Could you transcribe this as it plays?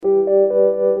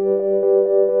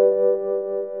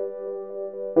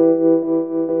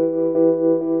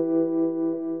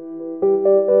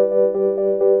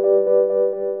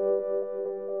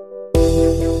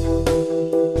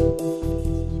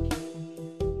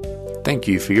Thank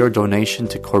you for your donation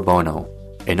to Corbono,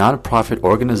 a non-profit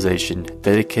organization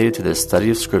dedicated to the study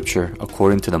of Scripture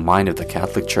according to the mind of the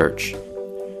Catholic Church.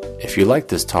 If you like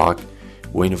this talk,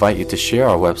 we invite you to share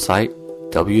our website,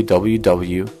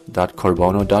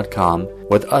 www.corbono.com,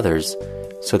 with others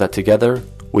so that together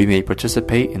we may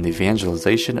participate in the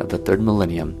evangelization of the third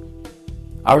millennium.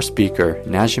 Our speaker,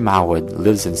 Najim Awad,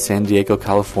 lives in San Diego,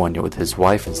 California with his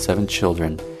wife and 7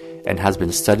 children and has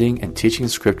been studying and teaching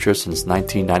Scripture since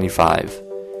 1995.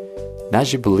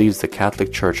 Najim believes the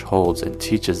Catholic Church holds and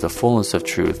teaches the fullness of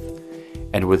truth,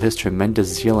 and with his tremendous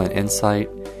zeal and insight,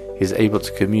 he is able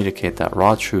to communicate that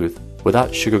raw truth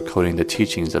without sugarcoating the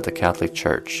teachings of the Catholic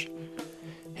Church.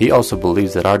 He also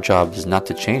believes that our job is not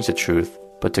to change the truth,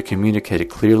 but to communicate it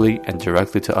clearly and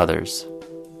directly to others.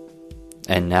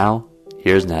 And now,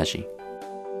 here's Najim.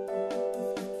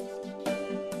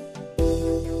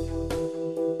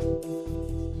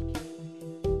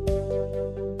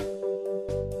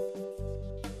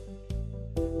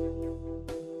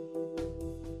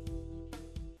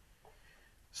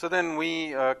 So then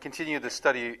we continue the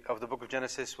study of the book of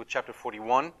Genesis with chapter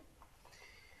 41.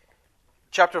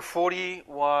 Chapter 40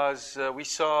 was, we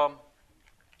saw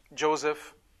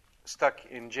Joseph stuck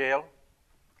in jail,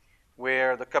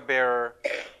 where the cupbearer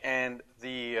and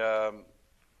the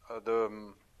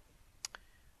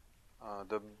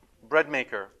bread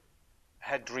maker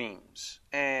had dreams.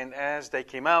 And as they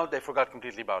came out, they forgot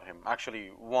completely about him.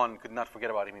 Actually, one could not forget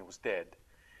about him, he was dead.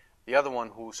 The other one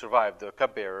who survived, the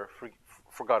cupbearer,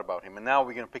 forgot about him. And now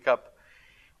we're going to pick up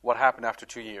what happened after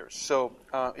 2 years. So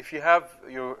if you have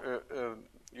your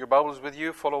Bibles with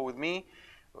you, follow with me,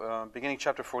 beginning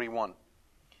chapter 41.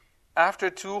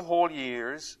 After 2 whole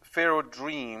years, Pharaoh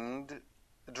dreamed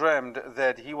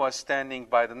that he was standing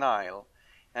by the Nile,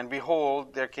 and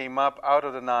behold, there came up out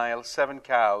of the Nile 7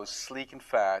 cows, sleek and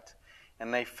fat,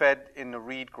 and they fed in the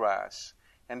reed grass.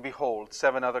 And behold,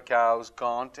 7 other cows,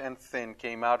 gaunt and thin,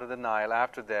 came out of the Nile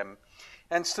after them,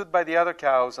 and stood by the other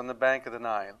cows on the bank of the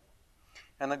Nile.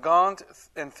 And the gaunt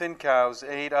and thin cows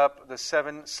ate up the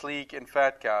 7 sleek and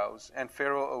fat cows, and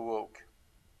Pharaoh awoke.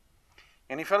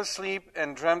 And he fell asleep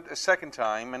and dreamt a second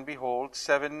time, and behold,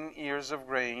 7 ears of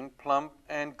grain, plump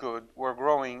and good, were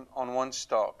growing on one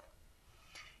stalk.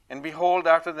 And behold,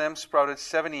 after them sprouted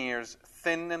 7 ears,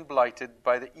 thin and blighted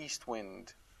by the east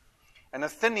wind. And the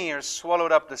thin ears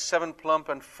swallowed up the 7 plump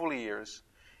and full ears,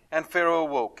 and Pharaoh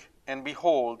awoke, and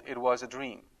behold, it was a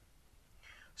dream.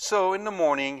 So in the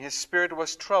morning his spirit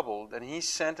was troubled, and he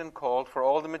sent and called for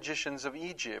all the magicians of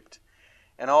Egypt,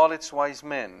 and all its wise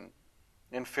men.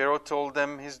 And Pharaoh told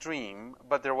them his dream,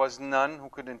 but there was none who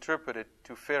could interpret it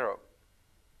to Pharaoh.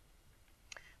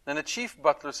 Then the chief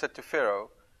butler said to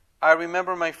Pharaoh, I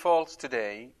remember my faults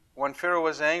today, when Pharaoh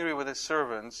was angry with his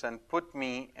servants, and put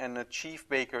me and the chief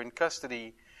baker in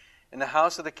custody in the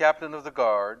house of the captain of the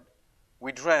guard.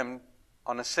 We dreamed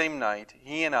on the same night,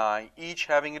 he and I, each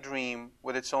having a dream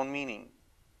with its own meaning.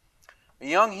 A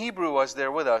young Hebrew was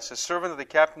there with us, a servant of the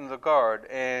captain of the guard,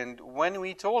 and when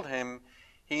we told him,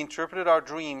 he interpreted our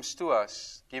dreams to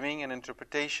us, giving an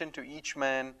interpretation to each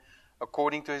man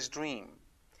according to his dream.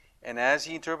 And as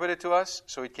he interpreted to us,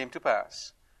 so it came to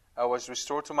pass. I was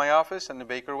restored to my office, and the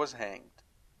baker was hanged.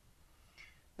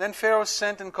 Then Pharaoh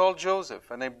sent and called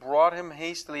Joseph, and they brought him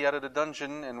hastily out of the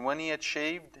dungeon, and when he had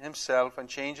shaved himself and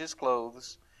changed his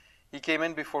clothes, he came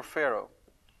in before Pharaoh.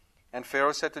 And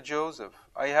Pharaoh said to Joseph,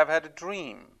 I have had a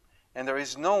dream, and there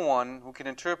is no one who can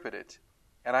interpret it.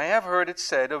 And I have heard it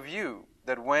said of you,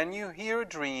 that when you hear a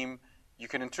dream, you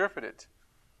can interpret it.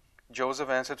 Joseph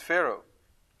answered Pharaoh,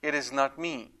 It is not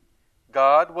me.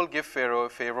 God will give Pharaoh a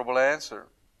favorable answer.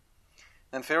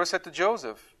 Then Pharaoh said to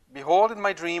Joseph, Behold, in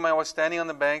my dream I was standing on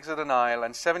the banks of the Nile,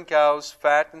 and 7 cows,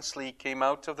 fat and sleek, came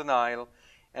out of the Nile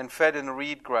and fed in the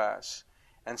reed grass.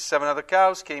 And 7 other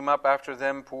cows came up after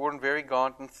them, poor and very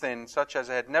gaunt and thin, such as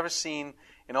I had never seen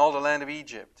in all the land of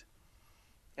Egypt.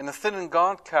 And the thin and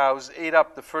gaunt cows ate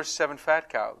up the first 7 fat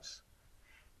cows.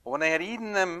 But when they had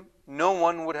eaten them, no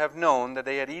one would have known that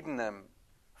they had eaten them,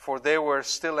 for they were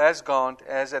still as gaunt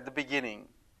as at the beginning.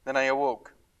 Then I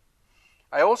awoke.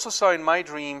 I also saw in my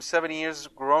dream 7 ears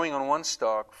growing on one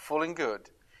stalk, full and good,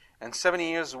 and 7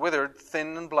 ears withered,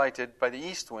 thin and blighted by the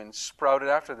east wind, sprouted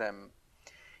after them.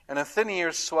 And the thin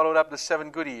ears swallowed up the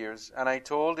 7 good ears, and I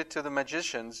told it to the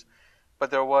magicians,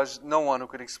 but there was no one who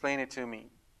could explain it to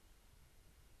me.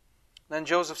 Then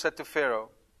Joseph said to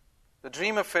Pharaoh, The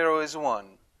dream of Pharaoh is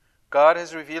one. God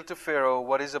has revealed to Pharaoh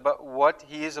what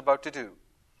he is about to do.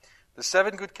 The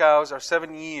 7 good cows are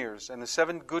 7 years, and the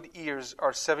 7 good ears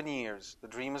are 7 years. The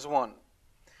dream is one.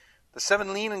 The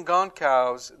 7 lean and gaunt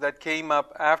cows that came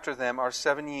up after them are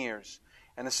 7 years,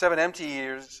 and the 7 empty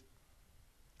ears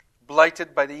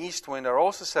blighted by the east wind are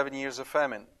also 7 years of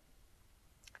famine.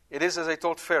 It is as I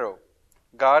told Pharaoh.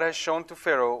 God has shown to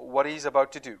Pharaoh what he is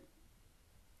about to do.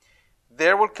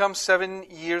 There will come 7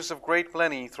 years of great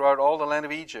plenty throughout all the land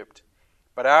of Egypt,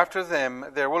 but after them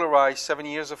there will arise 7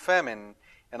 years of famine,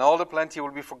 and all the plenty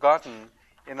will be forgotten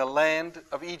in the land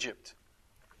of Egypt.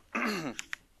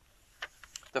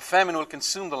 The famine will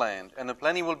consume the land, and the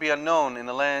plenty will be unknown in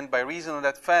the land by reason of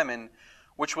that famine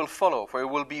which will follow, for it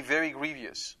will be very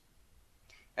grievous.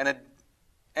 And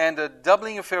the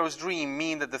doubling of Pharaoh's dream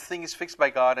mean that the thing is fixed by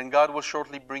God, and God will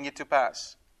shortly bring it to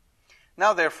pass.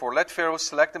 Now therefore, let Pharaoh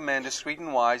select a man discreet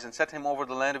and wise, and set him over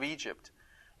the land of Egypt.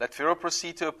 Let Pharaoh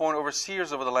proceed to appoint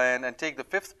overseers over the land, and take the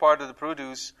 5th part of the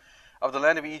produce of the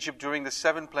land of Egypt during the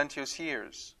 7 plenteous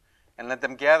years. And let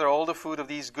them gather all the food of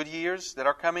these good years that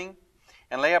are coming,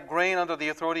 and lay up grain under the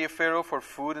authority of Pharaoh for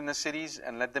food in the cities,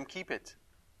 and let them keep it.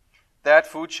 That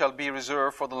food shall be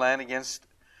reserved for the land against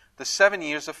the 7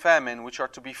 years of famine which are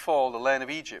to befall the land of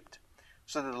Egypt,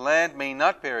 so that the land may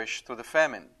not perish through the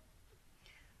famine.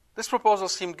 This proposal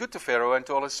seemed good to Pharaoh and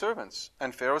to all his servants.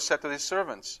 And Pharaoh said to his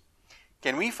servants,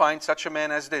 Can we find such a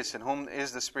man as this, in whom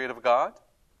is the Spirit of God?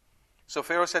 So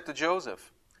Pharaoh said to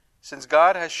Joseph, Since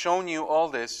God has shown you all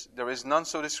this, there is none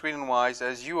so discreet and wise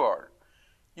as you are.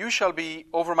 You shall be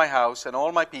over my house, and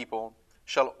all my people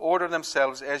shall order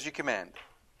themselves as you command.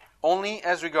 Only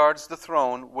as regards the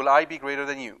throne will I be greater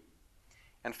than you.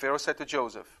 And Pharaoh said to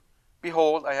Joseph,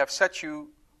 Behold, I have set you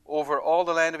over all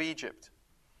the land of Egypt.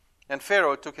 And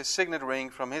Pharaoh took his signet ring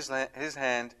from his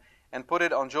hand, and put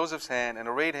it on Joseph's hand, and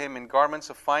arrayed him in garments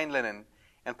of fine linen,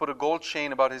 and put a gold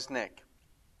chain about his neck.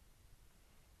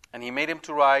 And he made him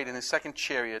to ride in his 2nd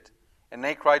chariot, and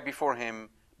they cried before him,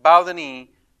 Bow the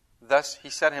knee. Thus he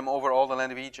set him over all the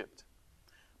land of Egypt.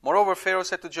 Moreover, Pharaoh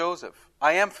said to Joseph,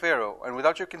 I am Pharaoh, and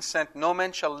without your consent no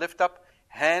man shall lift up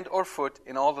hand or foot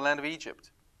in all the land of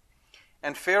Egypt.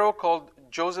 And Pharaoh called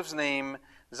Joseph's name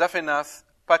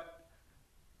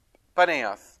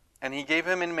Zaphanath-Paneah, and he gave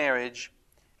him in marriage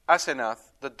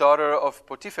Asenath, the daughter of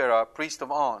Potiphera, priest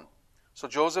of On. So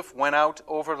Joseph went out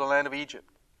over the land of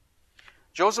Egypt.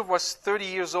 Joseph was 30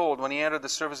 years old when he entered the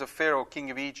service of Pharaoh, king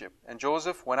of Egypt. And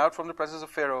Joseph went out from the presence of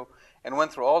Pharaoh and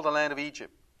went through all the land of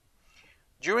Egypt.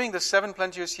 During the 7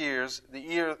 plenteous years,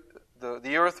 the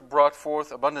earth brought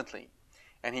forth abundantly.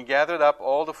 And he gathered up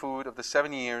all the food of the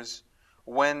 7 years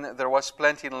when there was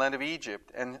plenty in the land of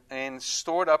Egypt, and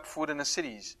stored up food in the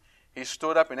cities. He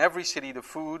stored up in every city the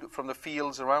food from the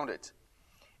fields around it.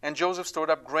 And Joseph stored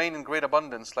up grain in great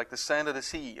abundance, like the sand of the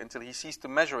sea, until he ceased to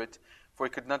measure it, for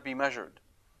it could not be measured.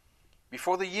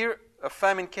 Before the year of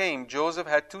famine came, Joseph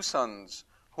had 2 sons,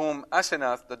 whom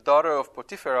Asenath, the daughter of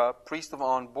Potiphera, priest of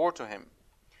On, bore to him.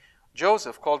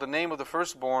 Joseph called the name of the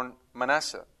firstborn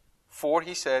Manasseh, for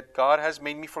he said, God has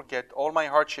made me forget all my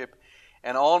hardship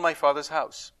and all my father's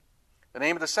house. The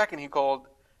name of the second he called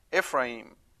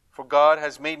Ephraim, for God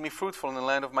has made me fruitful in the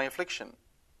land of my affliction.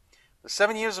 The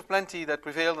 7 years of plenty that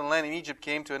prevailed in the land of Egypt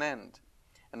came to an end,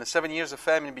 and the 7 years of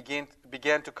famine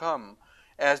began to come,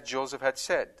 as Joseph had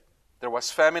said. There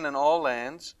was famine in all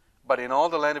lands, but in all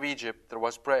the land of Egypt there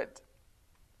was bread.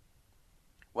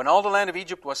 When all the land of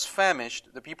Egypt was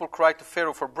famished, the people cried to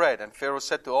Pharaoh for bread, and Pharaoh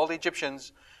said to all the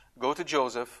Egyptians, Go to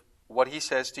Joseph, what he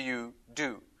says to you,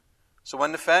 do. So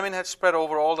when the famine had spread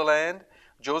over all the land,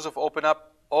 Joseph opened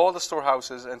up all the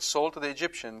storehouses and sold to the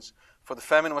Egyptians, for the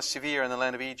famine was severe in the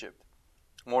land of Egypt.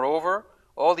 Moreover,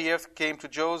 all the earth came to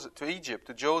Egypt,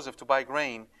 to Joseph, to buy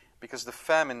grain, because the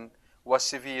famine was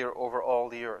severe over all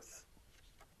the earth.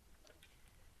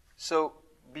 So,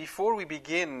 before we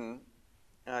begin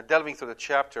delving through the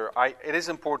chapter, it is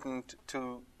important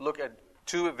to look at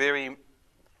 2 very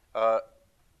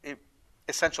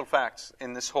essential facts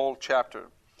in this whole chapter,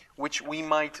 which we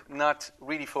might not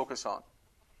really focus on.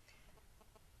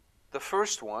 The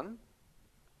first one,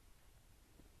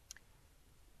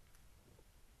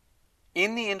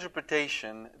 in the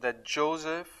interpretation that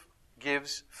Joseph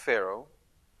gives Pharaoh,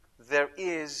 there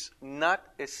is not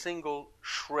a single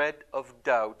shred of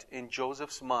doubt in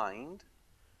Joseph's mind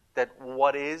that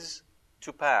what is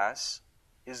to pass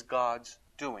is God's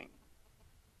doing.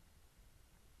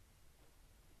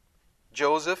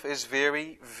 Joseph is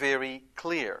very, very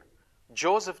clear.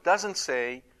 Joseph doesn't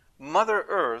say Mother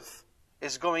Earth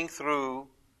is going through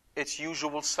its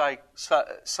usual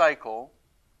cycle.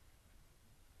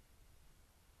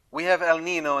 We have El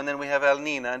Nino and then we have El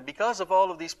Nina. And because of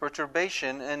all of these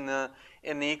perturbation in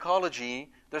the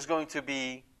ecology, there's going to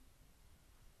be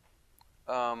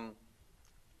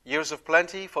years of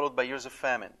plenty followed by years of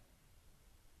famine.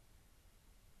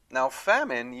 Now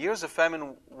years of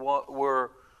famine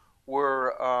were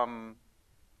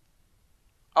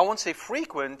I won't say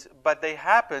frequent, but they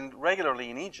happened regularly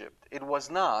in Egypt. It was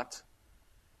not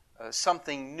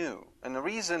something new. And the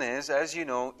reason is, as you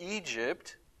know,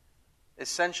 Egypt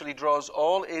essentially draws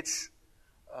all its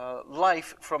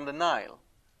life from the Nile.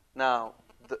 Now,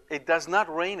 it does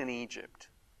not rain in Egypt.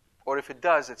 Or if it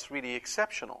does, it's really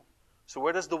exceptional. So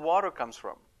where does the water come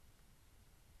from?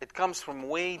 It comes from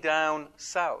way down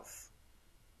south,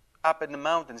 up in the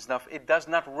mountains. Now, it does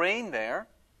not rain there.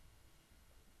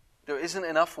 There isn't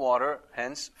enough water,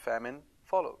 hence famine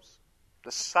follows.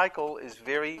 The cycle is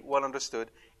very well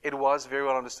understood. It was very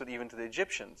well understood even to the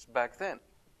Egyptians back then.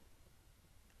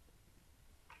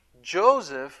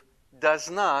 Joseph does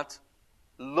not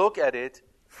look at it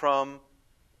from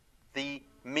the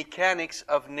mechanics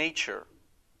of nature.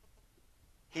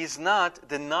 He's not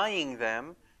denying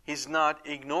them. He's not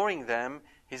ignoring them.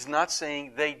 He's not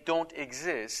saying they don't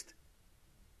exist.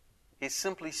 He's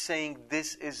simply saying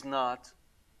this is not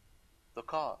the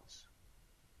cause.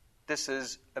 This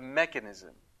is a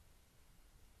mechanism.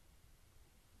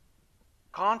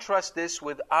 Contrast this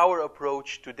with our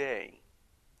approach today,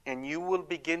 and you will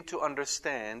begin to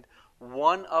understand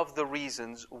one of the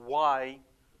reasons why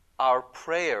our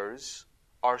prayers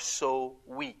are so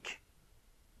weak.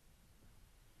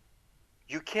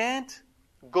 You can't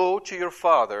go to your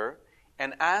Father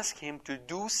and ask Him to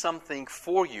do something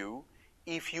for you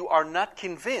if you are not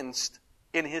convinced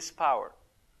in His power.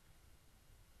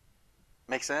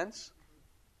 Make sense?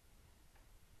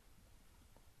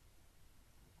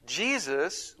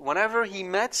 Jesus, whenever He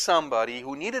met somebody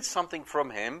who needed something from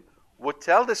Him, would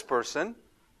tell this person,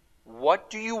 "What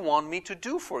do you want me to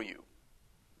do for you?"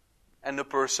 And the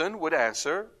person would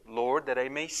answer, "Lord, that I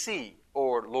may see,"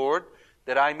 or "Lord,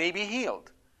 that I may be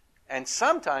healed." And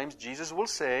sometimes Jesus will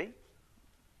say,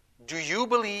 "Do you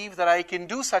believe that I can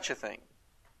do such a thing?"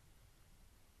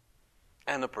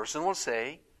 And the person will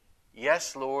say,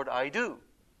 "Yes, Lord, I do."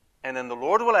 And then the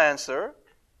Lord will answer,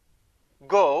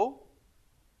 "Go,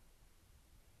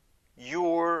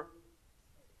 your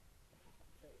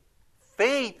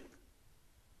faith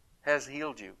has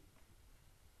healed you."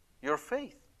 Your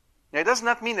faith. Now, it does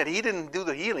not mean that He didn't do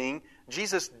the healing.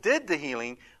 Jesus did the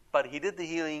healing, but He did the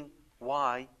healing.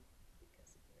 Why?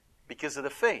 Because of the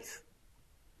faith.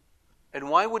 And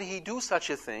why would He do such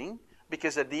a thing?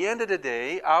 Because at the end of the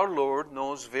day, our Lord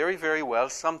knows very, very well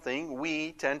something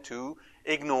we tend to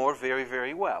ignore very,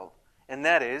 very well. And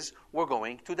that is, we're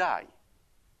going to die.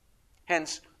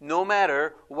 Hence, no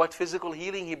matter what physical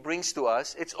healing He brings to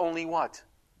us, it's only what?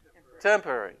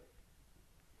 Temporary.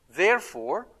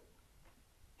 Therefore,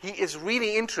 He is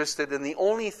really interested in the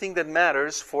only thing that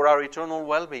matters for our eternal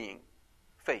well-being.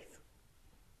 Faith.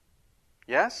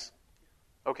 Yes?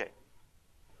 Okay.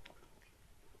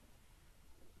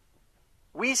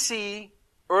 We see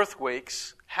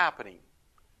earthquakes happening.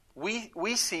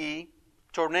 We see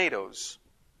tornadoes.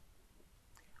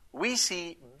 We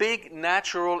see big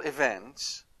natural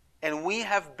events, and we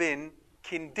have been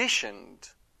conditioned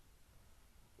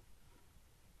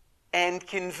and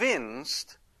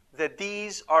convinced that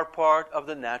these are part of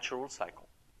the natural cycle.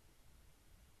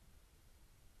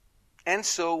 And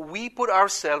so we put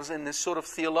ourselves in this sort of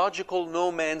theological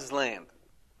no man's land.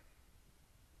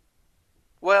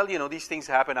 Well, these things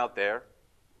happen out there,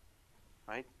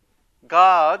 right?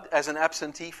 God, as an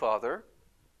absentee father,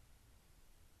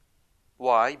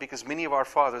 why? Because many of our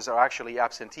fathers are actually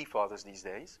absentee fathers these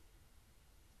days,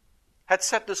 had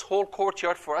set this whole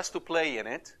courtyard for us to play in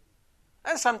it,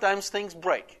 and sometimes things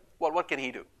break. Well, what can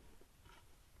He do?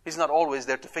 He's not always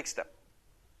there to fix them.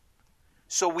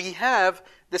 So we have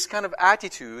this kind of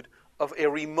attitude of a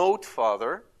remote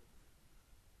father,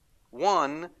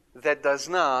 one that does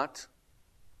not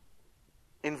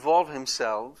involve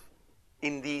himself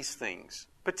in these things,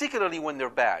 particularly when they're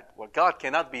bad. Well, God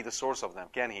cannot be the source of them,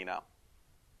 can He now?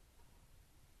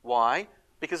 Why?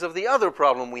 Because of the other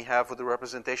problem we have with the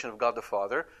representation of God the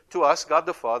Father. To us, God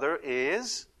the Father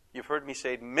is, you've heard me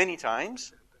say it many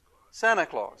times, Santa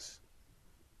Claus.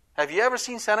 Have you ever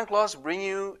seen Santa Claus bring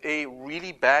you a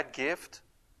really bad gift?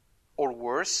 Or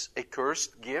worse, a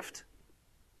cursed gift?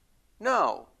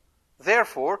 No.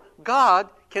 Therefore, God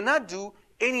cannot do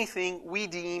anything we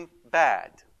deem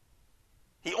bad.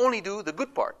 He only do the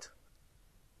good part.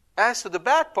 As to the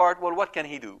bad part, well, what can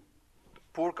He do?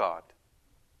 Poor God.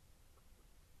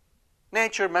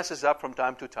 Nature messes up from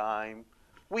time to time.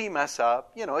 We mess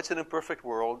up. It's an imperfect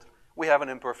world. We have an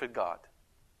imperfect God.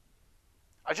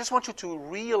 I just want you to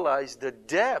realize the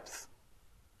depth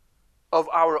of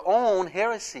our own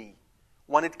heresy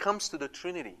when it comes to the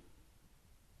Trinity.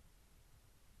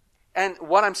 And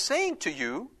what I'm saying to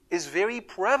you is very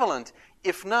prevalent,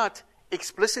 if not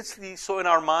explicitly so in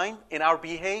our mind, in our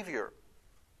behavior.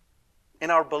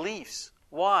 in our beliefs.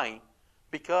 Why?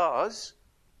 Because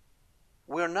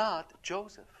we're not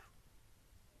Joseph.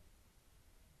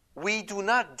 We do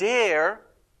not dare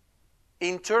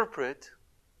interpret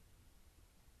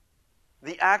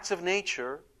the acts of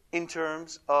nature in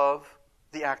terms of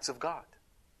the acts of God.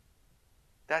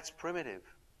 That's primitive.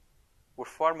 We're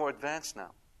far more advanced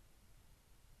now.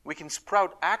 We can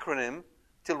sprout acronym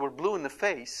till we're blue in the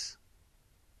face,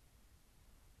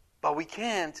 but we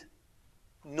can't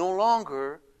no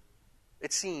longer,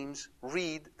 it seems,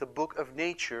 read the book of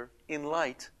nature in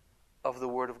light of the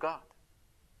Word of God.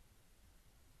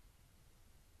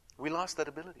 We lost that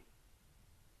ability.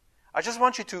 I just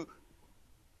want you to,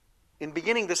 in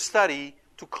beginning the study,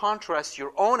 to contrast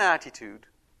your own attitude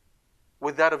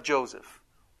with that of Joseph.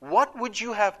 What would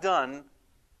you have done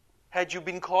had you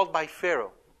been called by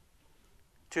Pharaoh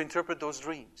to interpret those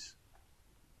dreams?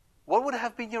 What would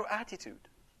have been your attitude?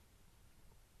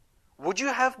 Would you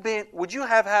have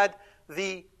had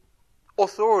the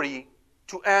authority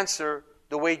to answer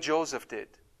the way Joseph did?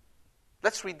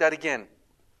 Let's read that again.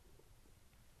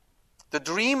 The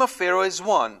dream of Pharaoh is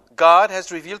one. God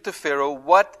has revealed to Pharaoh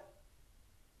what?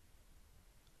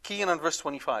 Key in on verse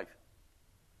 25.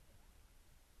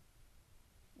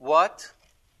 What?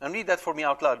 And read that for me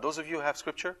out loud. Those of you who have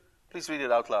scripture, please read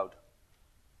it out loud.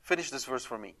 Finish this verse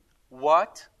for me.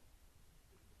 What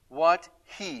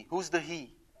he, who's the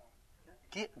he?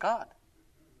 God.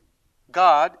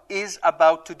 God is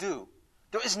about to do.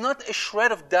 There is not a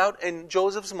shred of doubt in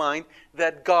Joseph's mind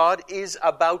that God is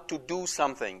about to do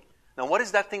something. Now, what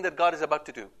is that thing that God is about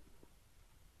to do?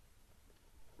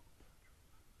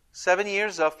 7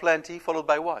 years of plenty followed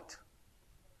by what?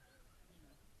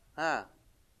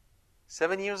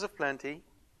 7 years of plenty,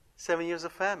 7 years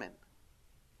of famine.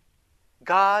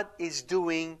 God is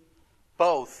doing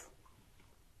both.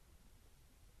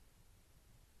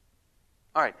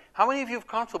 All right. How many of you are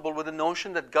comfortable with the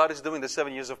notion that God is doing the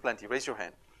 7 years of plenty? Raise your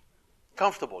hand.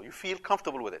 Comfortable. You feel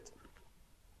comfortable with it.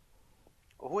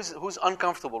 Who's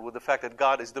uncomfortable with the fact that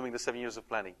God is doing the 7 years of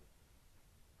plenty?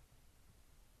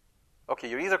 Okay,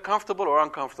 you're either comfortable or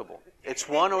uncomfortable. It's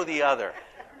one or the other.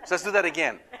 So let's do that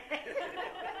again.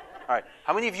 All right.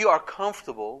 How many of you are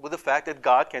comfortable with the fact that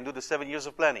God can do the 7 years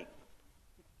of plenty?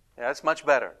 Yeah, that's much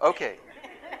better. Okay.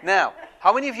 Now,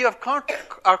 how many of you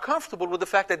are comfortable with the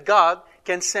fact that God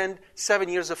can send 7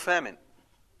 years of famine?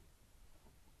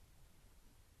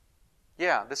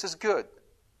 Yeah, this is good.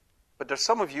 But there's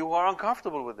some of you who are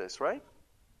uncomfortable with this, right?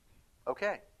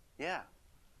 Okay, yeah.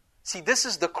 See, this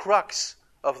is the crux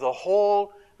of the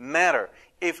whole matter.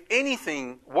 If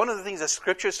anything, one of the things that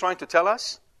Scripture is trying to tell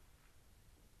us,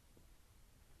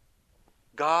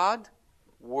 God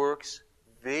works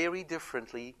very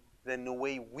differently than the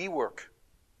way we work.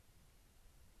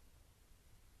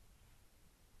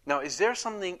 Now, is there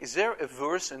a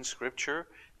verse in Scripture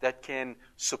that can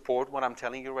support what I'm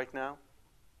telling you right now?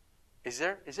 Is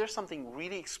there something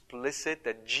really explicit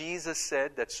that Jesus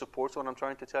said that supports what I'm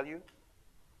trying to tell you?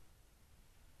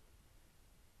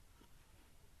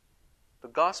 The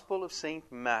Gospel of St.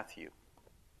 Matthew.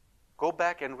 Go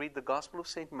back and read the Gospel of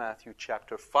St. Matthew,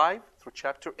 chapter 5 through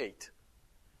chapter 8,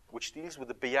 which deals with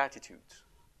the Beatitudes.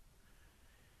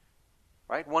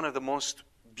 Right? One of the most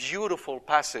beautiful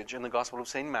passage in the Gospel of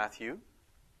St. Matthew,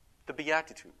 the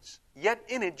Beatitudes. Yet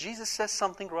in it, Jesus says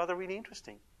something rather really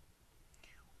interesting.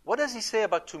 What does he say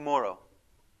about tomorrow?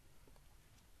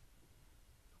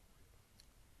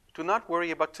 Do not worry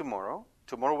about tomorrow.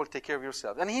 Tomorrow will take care of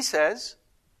yourself. And he says,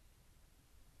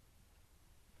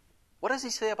 what does he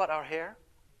say about our hair?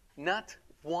 Not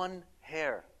one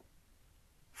hair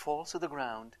falls to the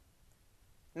ground.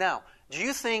 Now, do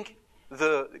you think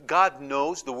God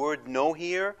knows, the word know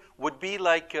here, would be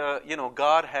like,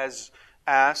 God has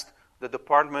asked the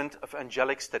Department of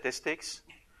Angelic Statistics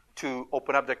to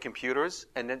open up their computers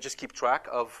and then just keep track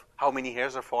of how many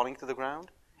hairs are falling to the ground?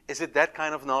 Is it that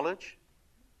kind of knowledge?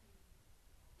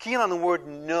 Key on the word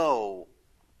know.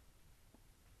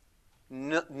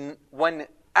 When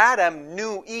Adam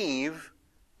knew Eve,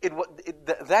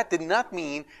 that did not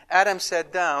mean Adam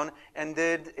sat down and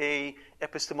did a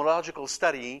epistemological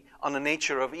study on the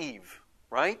nature of Eve,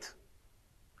 right?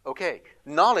 Okay.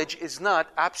 Knowledge is not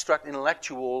abstract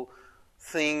intellectual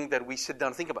thing that we sit down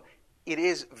and think about. It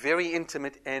is very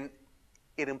intimate and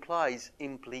it implies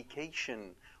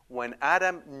implication. When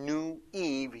Adam knew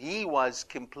Eve, he was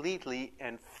completely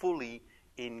and fully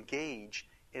engaged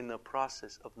in the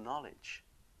process of knowledge.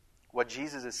 What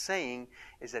Jesus is saying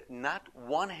is that not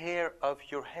one hair of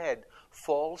your head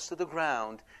falls to the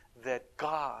ground that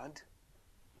God,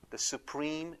 the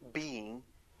supreme being,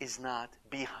 is not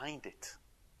behind it.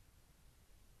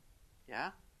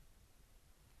 Yeah?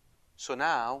 So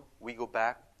now we go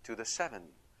back to the 7.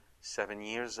 7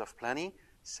 years of plenty,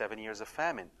 7 years of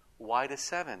famine. Why the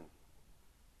 7?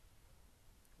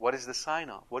 What is the sign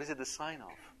of? What is it the sign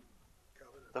of?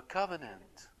 Covenant. The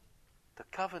covenant. The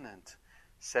covenant.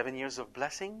 7 years of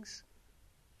blessings,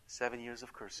 7 years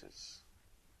of curses.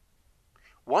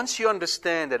 Once you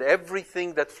understand that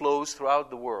everything that flows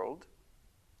throughout the world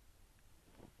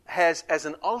has as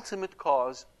an ultimate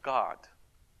cause God.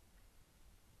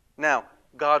 Now,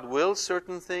 God wills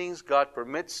certain things, God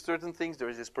permits certain things, there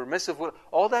is His permissive will.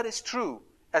 All that is true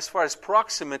as far as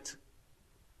proximate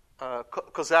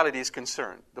causality is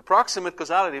concerned. The proximate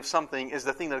causality of something is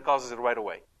the thing that causes it right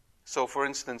away. So, for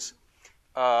instance,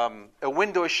 a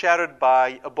window is shattered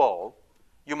by a ball.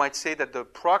 You might say that the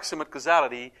proximate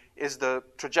causality is the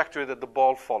trajectory that the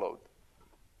ball followed,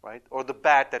 right? Or the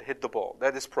bat that hit the ball.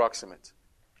 That is proximate,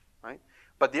 right?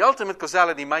 But the ultimate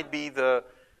causality might be the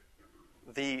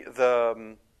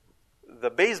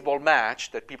baseball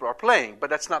match that people are playing. But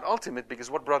that's not ultimate, because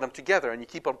what brought them together? And you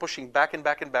keep on pushing back and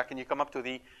back and back, and you come up to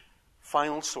the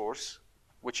final source,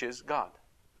 which is God.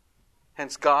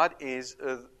 Hence, God is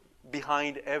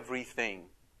behind everything.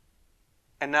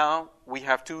 And now we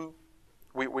have to.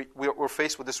 We're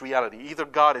faced with this reality. Either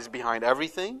God is behind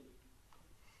everything,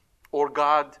 or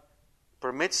God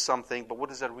permits something, but what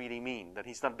does that really mean? That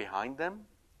He's not behind them?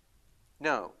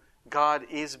 No. God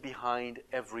is behind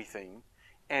everything,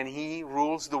 and He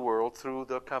rules the world through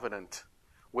the covenant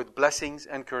with blessings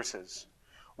and curses.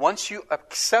 Once you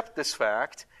accept this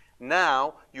fact,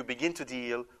 now you begin to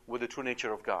deal with the true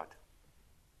nature of God.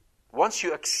 Once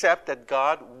you accept that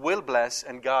God will bless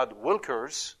and God will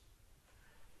curse,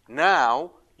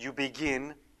 now you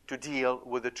begin to deal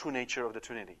with the true nature of the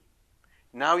Trinity.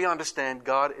 Now you understand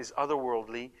God is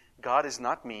otherworldly. God is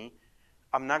not me.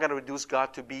 I'm not going to reduce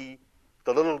God to be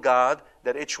the little God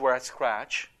that itch where I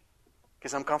scratch,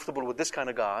 because I'm comfortable with this kind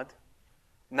of God.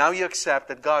 Now you accept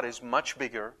that God is much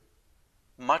bigger,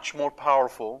 much more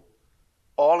powerful,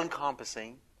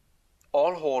 all-encompassing,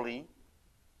 all-holy,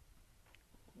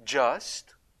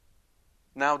 just.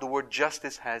 Now the word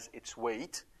justice has its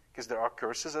weight, because there are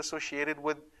curses associated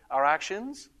with our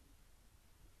actions,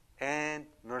 and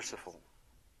merciful,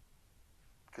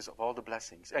 because of all the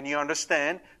blessings. And you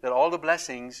understand that all the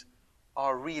blessings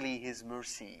are really His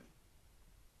mercy.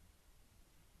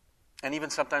 And even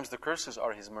sometimes the curses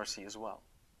are His mercy as well,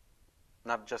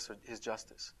 not just His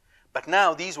justice. But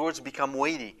now these words become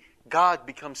weighty. God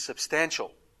becomes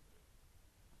substantial.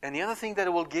 And the other thing that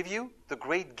it will give you, the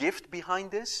great gift behind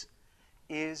this,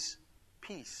 is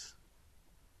peace.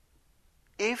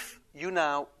 If you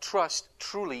now trust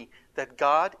truly that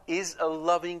God is a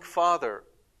loving Father,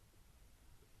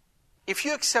 if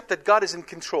you accept that God is in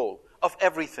control of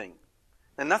everything,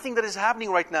 and nothing that is happening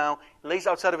right now lays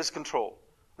outside of His control,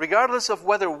 regardless of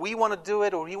whether we want to do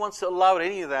it or He wants to allow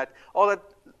any of that, all that,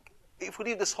 if we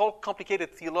leave this whole complicated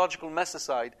theological mess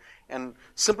aside and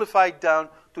simplify it down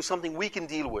to something we can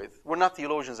deal with, we're not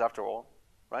theologians after all,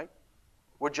 right?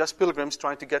 We're just pilgrims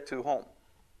trying to get to home.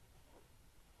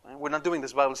 We're not doing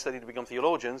this Bible study to become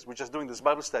theologians. We're just doing this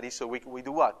Bible study so we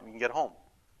do what? We can get home.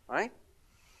 Right?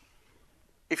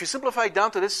 If you simplify it down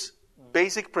to this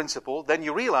basic principle, then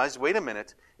you realize, wait a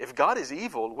minute, if God is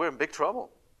evil, we're in big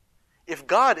trouble. If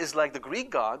God is like the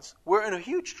Greek gods, we're in a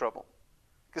huge trouble.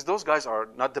 Because those guys are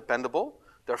not dependable.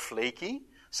 They're flaky.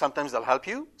 Sometimes they'll help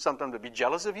you. Sometimes they'll be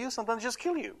jealous of you. Sometimes just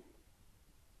kill you.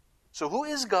 So who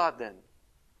is God then?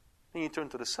 Then you turn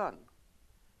to the Son.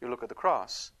 You look at the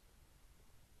cross.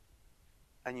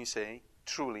 And you say,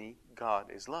 truly,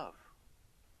 God is love.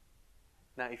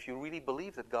 Now, if you really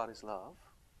believe that God is love,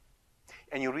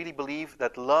 and you really believe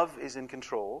that love is in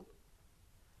control,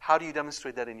 how do you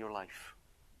demonstrate that in your life?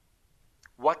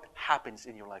 What happens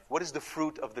in your life? What is the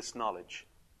fruit of this knowledge?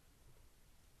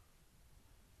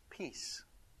 Peace,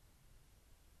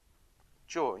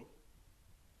 joy,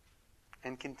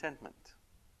 and contentment.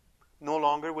 No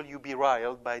longer will you be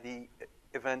riled by the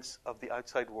events of the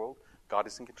outside world. God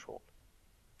is in control.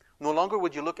 No longer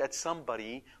would you look at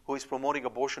somebody who is promoting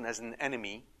abortion as an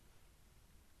enemy.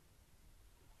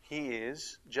 He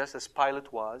is, just as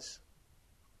Pilate was,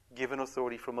 given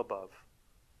authority from above.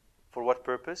 For what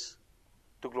purpose?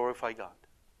 To glorify God.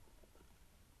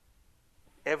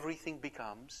 Everything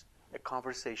becomes a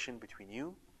conversation between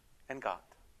you and God.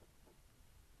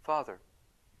 Father,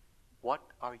 what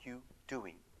are you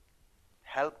doing?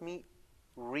 Help me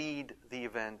read the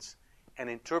events and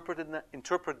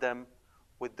interpret them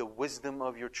with the wisdom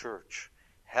of your church.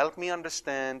 Help me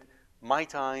understand my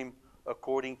time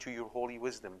according to your holy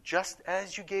wisdom. Just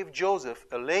as you gave Joseph,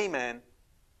 a layman,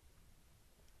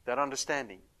 that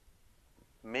understanding.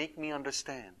 Make me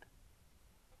understand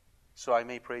so I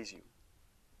may praise you.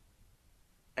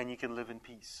 And you can live in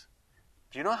peace.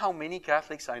 Do you know how many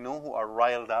Catholics I know who are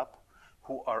riled up,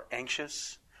 who are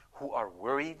anxious, who are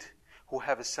worried, who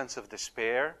have a sense of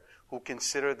despair, who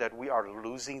consider that we are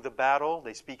losing the battle?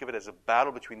 They speak of it as a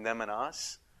battle between them and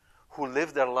us, who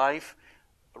live their life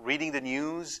reading the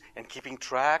news and keeping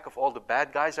track of all the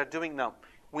bad guys are doing. Now,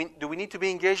 do we need to be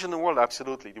engaged in the world?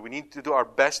 Absolutely. Do we need to do our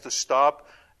best to stop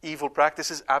evil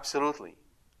practices? Absolutely.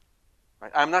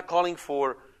 Right? I'm not calling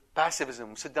for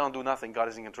passivism. Sit down, do nothing. God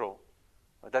is in control.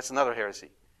 That's another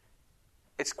heresy.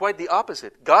 It's quite the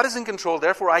opposite. God is in control,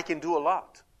 therefore I can do a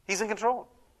lot. He's in control.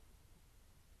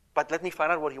 But let me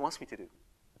find out what He wants me to do.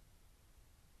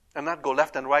 And not go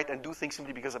left and right and do things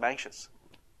simply because I'm anxious.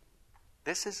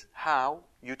 This is how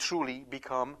you truly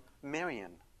become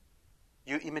Marian.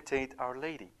 You imitate Our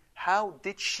Lady. How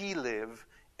did she live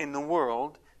in the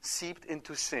world seeped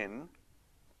into sin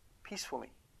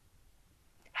peacefully?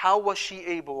 How was she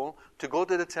able to go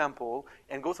to the temple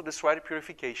and go through this rite of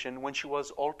purification when she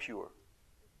was all pure?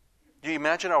 Do you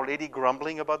imagine Our Lady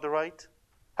grumbling about the rite?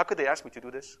 How could they ask me to do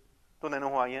this? Don't I know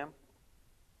who I am?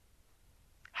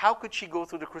 How could she go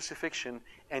through the crucifixion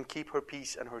and keep her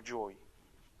peace and her joy?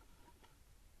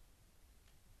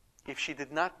 If she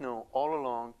did not know all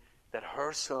along that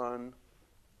her Son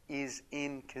is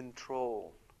in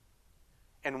control,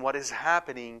 and what is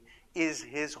happening is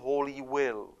His holy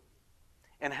will.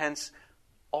 And hence,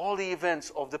 all the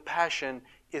events of the Passion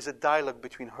is a dialogue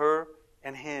between her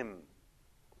and Him.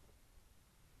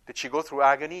 Did she go through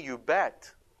agony? You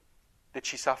bet. Did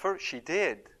she suffer? She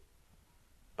did.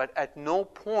 But at no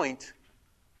point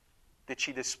did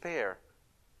she despair.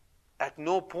 At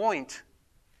no point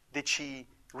did she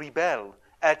rebel.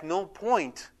 At no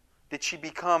point did she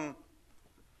become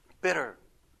bitter.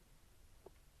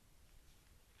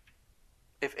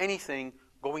 If anything,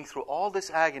 going through all this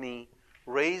agony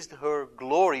raised her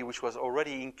glory, which was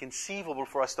already inconceivable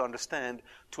for us to understand,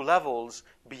 to levels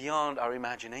beyond our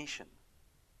imagination.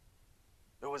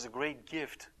 There was a great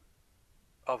gift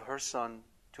of her Son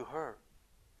to her.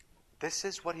 This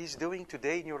is what He's doing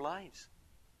today in your lives.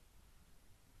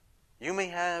 You may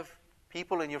have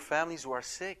people in your families who are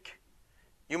sick.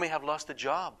 You may have lost a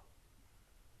job.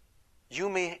 You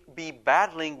may be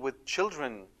battling with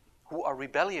children who are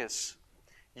rebellious.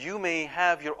 You may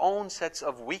have your own sets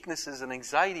of weaknesses and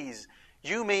anxieties.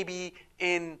 You may be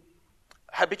in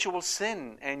habitual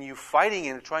sin and you're fighting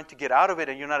and trying to get out of it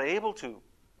and you're not able to.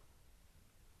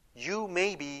 You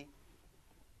may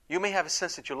have a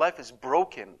sense that your life is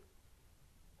broken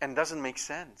and doesn't make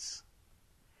sense.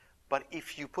 But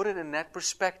if you put it in that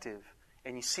perspective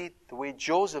and you see it the way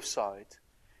Joseph saw it,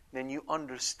 then you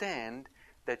understand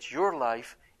that your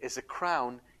life is a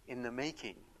crown in the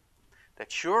making.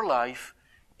 That your life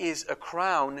is a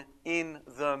crown in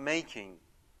the making.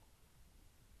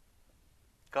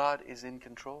 God is in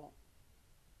control.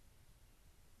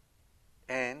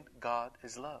 And God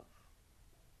is love.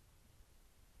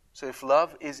 So if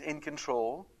love is in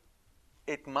control,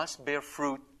 it must bear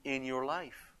fruit in your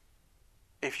life.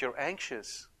 If you're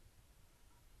anxious,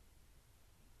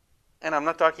 and I'm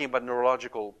not talking about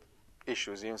neurological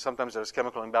issues. Sometimes there's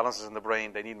chemical imbalances in the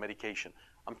brain, they need medication.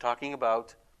 I'm talking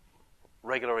about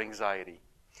regular anxiety.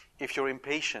 If you're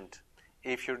impatient,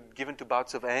 if you're given to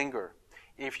bouts of anger,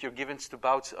 if you're given to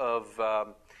bouts of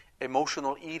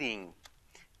emotional eating,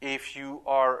 if you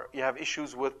have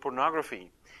issues with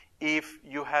pornography, if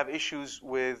you have issues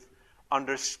with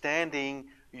understanding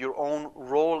your own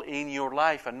role in your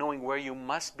life and knowing where you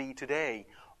must be today,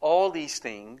 all these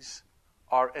things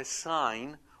are a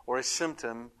sign or a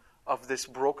symptom of this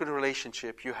broken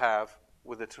relationship you have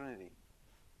with the Trinity.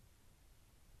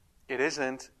 It has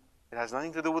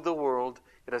nothing to do with the world.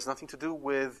 It has nothing to do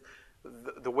with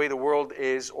the way the world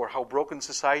is or how broken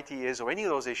society is or any of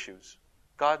those issues.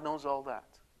 God knows all that.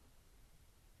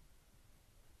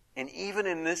 And even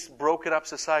in this broken up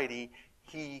society,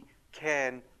 He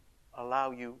can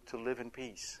allow you to live in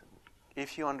peace.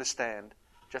 If you understand,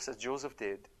 just as Joseph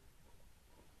did,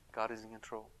 God is in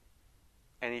control.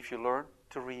 And if you learn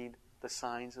to read the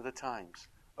signs of the times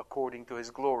according to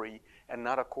His glory and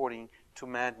not according to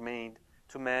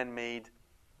man-made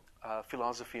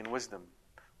philosophy and wisdom,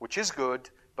 which is good,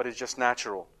 but is just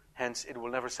natural. Hence, it will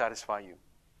never satisfy you.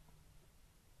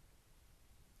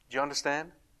 Do you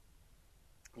understand?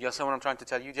 Do you understand what I'm trying to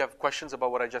tell you? Do you have questions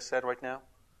about what I just said right now?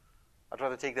 I'd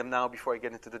rather take them now before I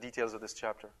get into the details of this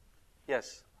chapter.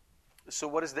 Yes. So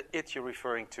what is the it you're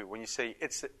referring to when you say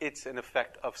it's an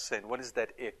effect of sin? What is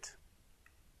that it?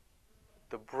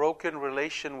 The broken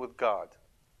relation with God.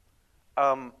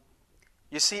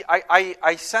 You see,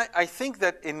 I think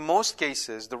that in most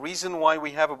cases, the reason why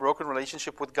we have a broken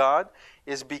relationship with God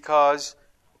is because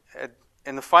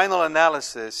in the final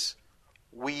analysis,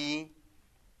 we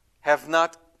have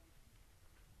not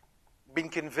been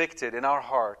convicted in our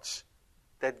hearts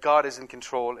that God is in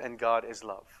control and God is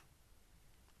love.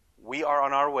 We are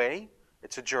on our way.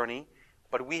 It's a journey.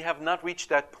 But we have not reached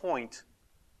that point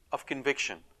of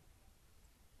conviction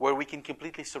where we can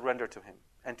completely surrender to Him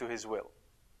and to His will.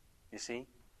 You see?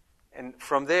 And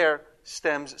from there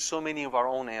stems so many of our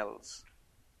own ills.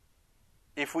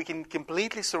 If we can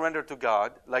completely surrender to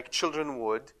God, like children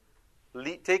would,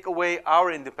 take away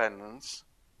our independence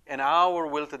and our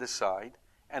will to decide,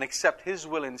 and accept His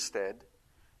will instead,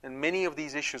 then many of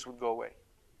these issues would go away.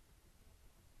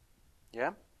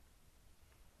 Yeah?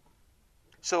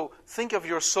 So think of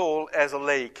your soul as a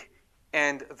lake,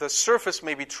 and the surface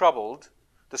may be troubled.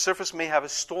 The surface may have a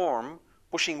storm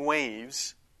pushing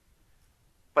waves,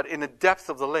 but in the depth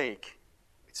of the lake,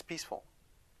 it's peaceful.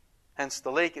 Hence,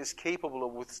 the lake is capable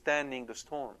of withstanding the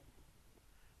storm.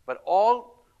 But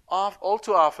all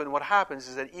too often, what happens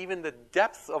is that even the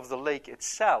depth of the lake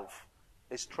itself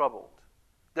is troubled.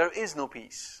 There is no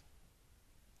peace.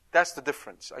 That's the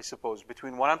difference, I suppose,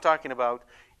 between what I'm talking about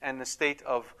and the state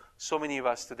of so many of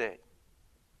us today.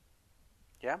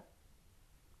 Yeah?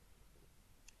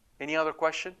 Any other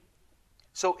question?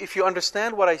 So if you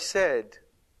understand what I said,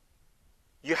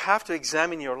 you have to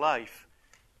examine your life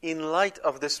in light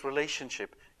of this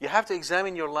relationship. You have to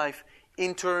examine your life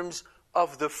in terms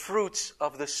of the fruits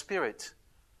of the Spirit.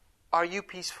 Are you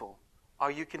peaceful?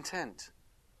 Are you content?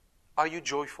 Are you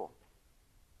joyful?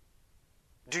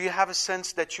 Do you have a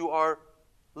sense that you are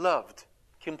loved,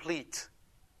 complete?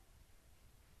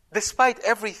 Despite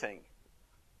everything.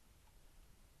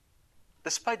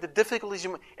 Despite the difficulties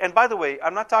and by the way,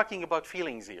 I'm not talking about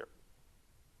feelings here.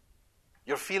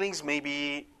 Your feelings may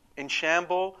be in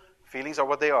shambles. Feelings are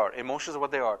what they are. Emotions are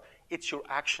what they are. It's your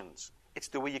actions. It's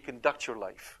the way you conduct your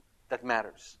life that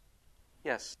matters.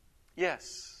 Yes.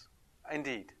 Yes.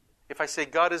 Indeed. If I say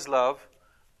God is love,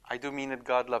 I do mean that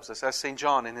God loves us. As St.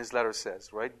 John in his letter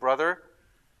says, right? Brother,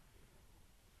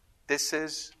 this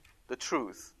is the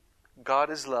truth. God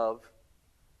is love,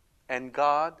 and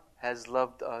God has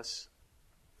loved us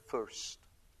first.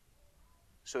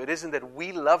 So it isn't that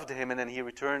we loved Him and then He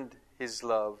returned His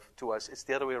love to us. It's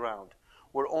the other way around.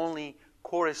 We're only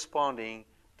corresponding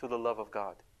to the love of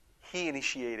God. He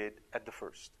initiated at the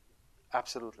first.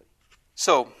 Absolutely.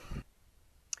 So,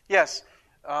 yes,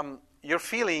 your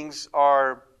feelings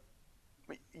are...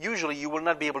 Usually you will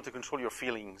not be able to control your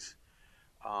feelings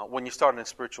when you start on a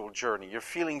spiritual journey. Your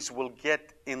feelings will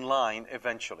get in line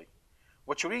eventually.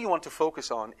 What you really want to focus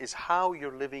on is how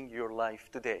you're living your life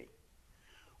today.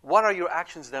 What are your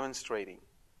actions demonstrating?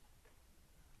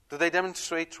 Do they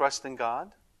demonstrate trust in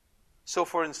God? So,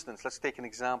 for instance, let's take an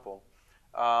example.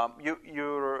 You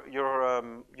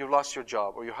lost your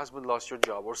job, or your husband lost your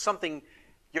job, or something.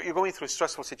 You're going through a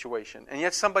stressful situation, and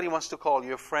yet somebody wants to call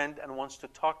you a friend and wants to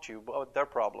talk to you about their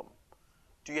problem.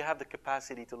 Do you have the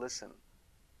capacity to listen?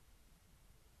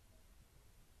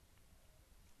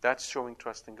 That's showing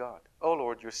trust in God. Oh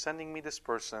Lord, you're sending me this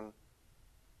person.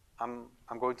 I'm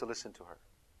going to listen to her.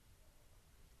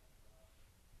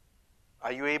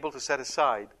 Are you able to set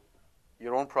aside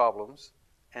your own problems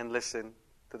and listen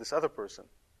to this other person?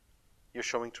 You're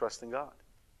showing trust in God.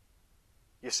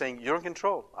 You're saying, you're in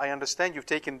control. I understand you've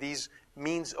taken these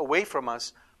means away from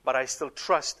us, but I still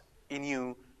trust in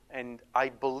you, and I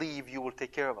believe you will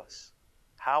take care of us.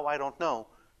 How? I don't know.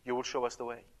 You will show us the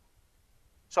way.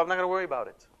 So I'm not going to worry about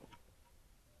it.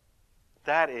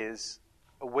 That is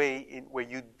a way where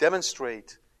you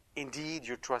demonstrate, indeed,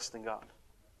 your trust in God.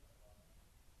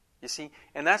 You see?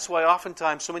 And that's why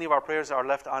oftentimes so many of our prayers are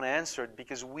left unanswered,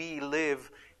 because we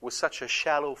live with such a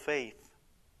shallow faith.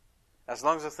 As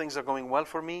long as things are going well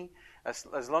for me,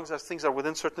 as long as things are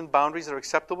within certain boundaries that are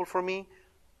acceptable for me,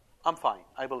 I'm fine,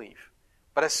 I believe.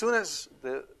 But as soon as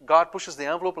God pushes the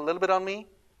envelope a little bit on me,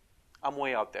 I'm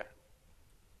way out there.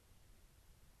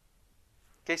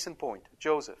 Case in point,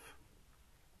 Joseph.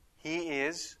 He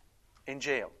is in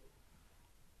jail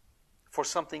for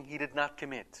something he did not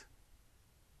commit.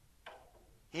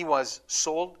 He was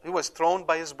sold, he was thrown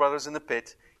by his brothers in the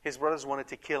pit. His brothers wanted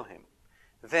to kill him.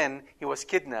 Then he was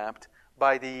kidnapped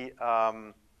by the,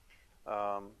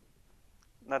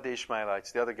 not the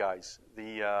Ishmaelites, the other guys.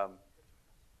 The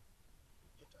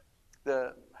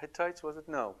Hittites, was it?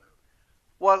 No.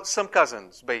 Well, some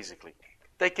cousins, basically.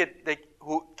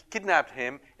 Who kidnapped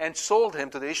him and sold him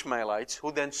to the Ishmaelites,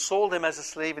 who then sold him as a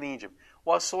slave in Egypt.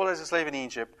 While sold as a slave in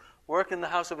Egypt, worked in the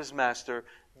house of his master,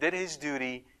 did his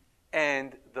duty,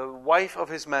 and the wife of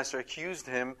his master accused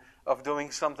him of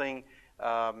doing something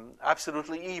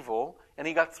absolutely evil, and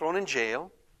he got thrown in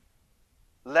jail,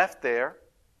 left there,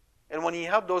 and when he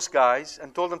helped those guys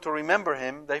and told them to remember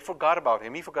him, they forgot about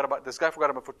him. This guy forgot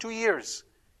about him for 2 years.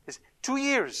 2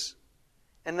 years.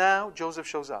 And now Joseph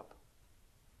shows up.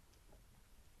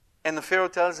 And the Pharaoh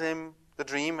tells him the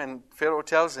dream, and Pharaoh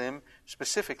tells him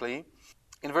specifically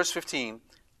in verse 15,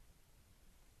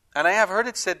 "And I have heard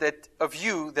it said that of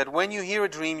you, that when you hear a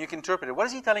dream, you can interpret it." What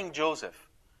is he telling Joseph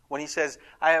when he says,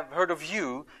 "I have heard of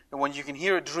you, and when you can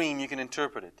hear a dream, you can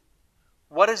interpret it"?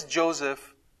 What is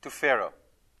Joseph to Pharaoh?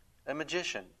 A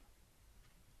magician.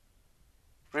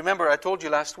 Remember, I told you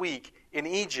last week, in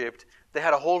Egypt, they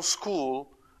had a whole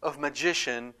school of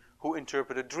magicians who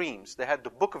interpreted dreams. They had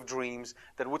the book of dreams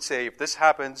that would say, if this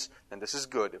happens, then this is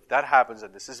good. If that happens,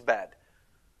 then this is bad.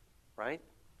 Right?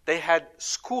 They had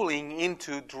schooling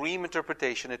into dream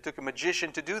interpretation. It took a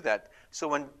magician to do that. So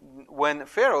when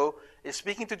Pharaoh is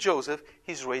speaking to Joseph,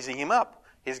 he's raising him up.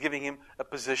 He's giving him a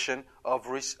position of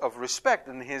respect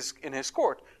in his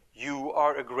court. You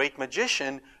are a great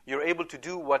magician. You're able to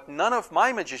do what none of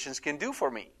my magicians can do for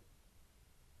me.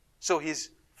 So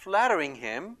he's flattering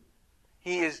him.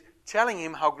 He is telling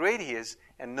him how great he is.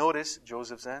 And notice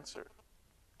Joseph's answer.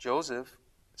 Joseph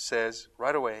says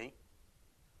right away,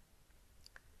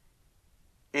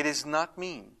 "It is not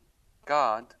me.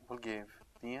 God will give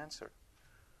the answer."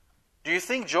 Do you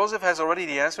think Joseph has already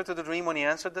the answer to the dream when he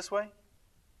answered this way?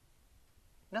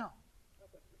 No.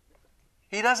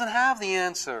 He doesn't have the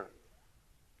answer.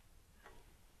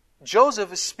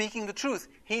 Joseph is speaking the truth.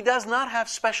 He does not have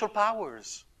special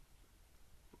powers.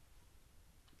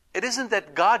 It isn't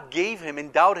that God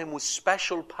endowed him with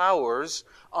special powers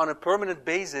on a permanent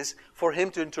basis for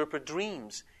him to interpret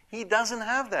dreams. He doesn't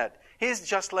have that. He's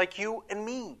just like you and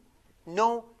me.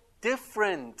 No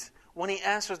different when he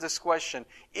answers this question.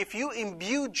 If you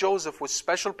imbue Joseph with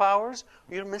special powers,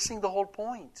 you're missing the whole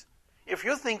point. If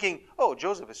you're thinking, oh,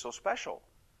 Joseph is so special.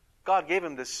 God gave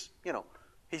him this,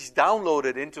 he's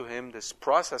downloaded into him this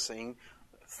processing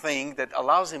thing that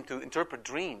allows him to interpret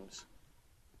dreams.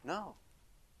 No.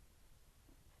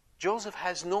 Joseph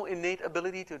has no innate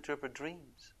ability to interpret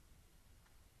dreams.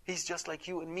 He's just like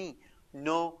you and me.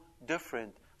 No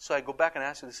different. So I go back and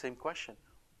ask you the same question.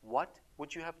 What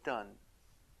would you have done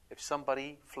if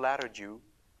somebody flattered you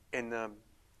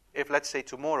if let's say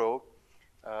tomorrow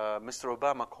Mr.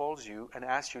 Obama calls you and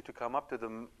asks you to come up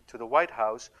to the White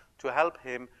House to help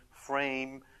him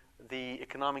frame the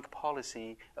economic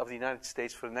policy of the United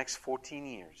States for the next 14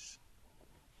 years.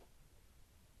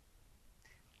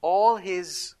 All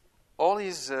these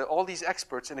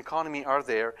experts in economy are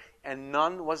there, and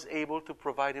none was able to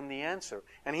provide him the answer.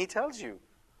 And he tells you,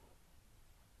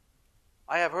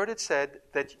 I have heard it said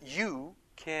that you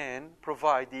can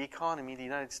provide the economy the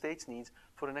United States needs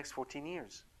for the next 14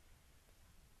 years.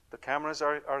 The cameras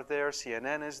are there,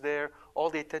 CNN is there, all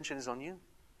the attention is on you.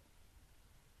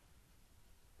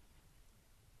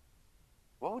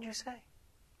 What would you say?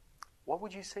 What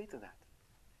would you say to that?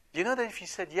 You know that if you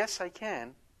said, yes, I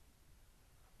can,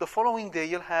 the following day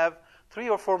you'll have 3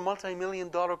 or 4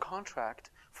 multi-million-dollar contract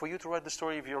for you to write the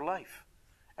story of your life.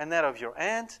 And that of your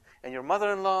aunt, and your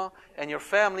mother-in-law, and your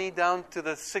family down to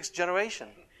the 6th generation.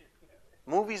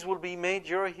 Movies will be made,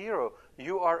 you're a hero.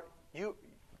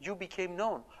 You became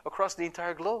known across the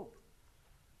entire globe.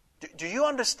 Do you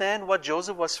understand what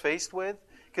Joseph was faced with?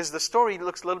 Because the story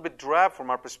looks a little bit drab from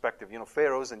our perspective.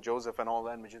 Pharaohs and Joseph and all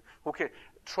that. Who cares?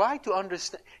 Try to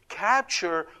understand,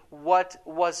 capture what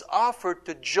was offered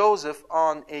to Joseph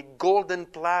on a golden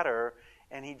platter,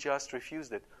 and he just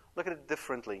refused it. Look at it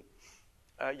differently.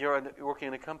 You're working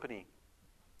in a company.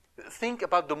 Think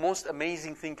about the most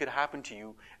amazing thing could happen to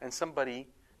you, and somebody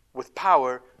with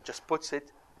power just puts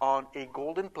it on a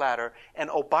golden platter, and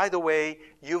oh, by the way,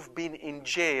 you've been in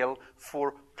jail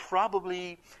for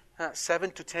probably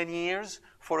 7 to 10 years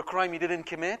for a crime you didn't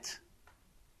commit.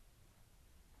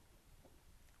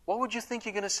 What would you think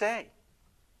you're going to say?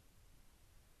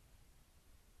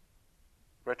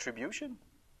 Retribution.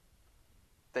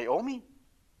 They owe me.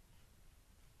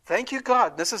 Thank you,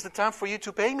 God. This is the time for you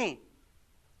to pay me.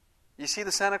 You see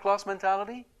the Santa Claus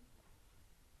mentality?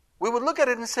 We would look at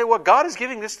it and say, well, God is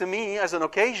giving this to me as an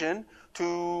occasion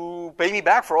to pay me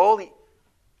back for all the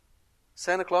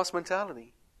Santa Claus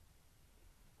mentality.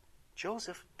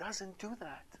 Joseph doesn't do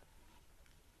that.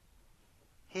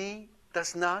 He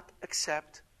does not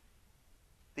accept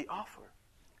the offer.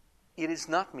 It is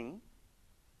not me.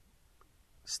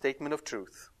 Statement of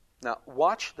truth. Now,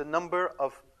 watch the number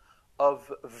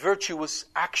of virtuous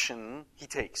action he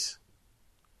takes.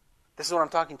 This is what I'm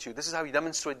talking to you. This is how you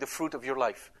demonstrate the fruit of your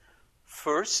life.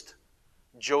 First,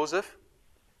 Joseph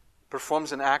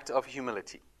performs an act of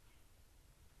humility.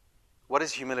 What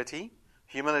is humility?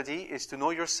 Humility is to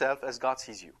know yourself as God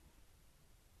sees you.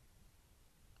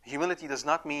 Humility does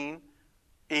not mean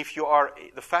if you are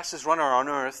the fastest runner on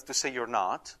earth to say you're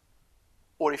not,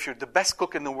 or if you're the best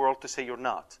cook in the world to say you're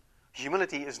not.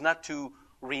 Humility is not to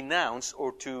renounce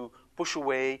or to push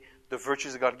away the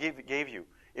virtues that God gave you.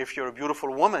 If you're a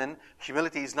beautiful woman,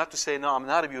 humility is not to say, no, I'm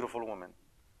not a beautiful woman.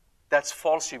 That's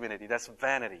false humility. That's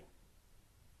vanity.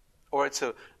 Or it's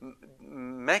a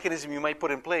mechanism you might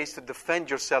put in place to defend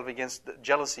yourself against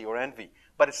jealousy or envy.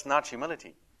 But it's not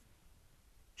humility.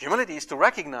 Humility is to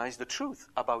recognize the truth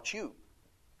about you.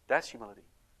 That's humility.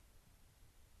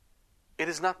 It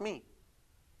is not me.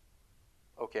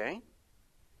 Okay?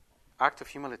 Act of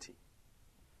humility.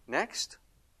 Next,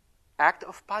 act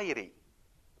of piety.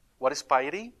 What is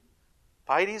piety?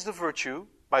 Piety is the virtue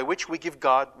by which we give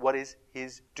God what is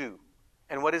His due.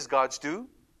 And what is God's due?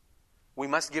 We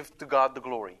must give to God the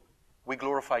glory. We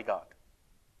glorify God.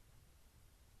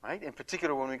 Right? In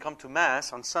particular, when we come to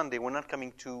Mass on Sunday, we're not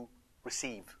coming to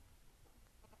receive.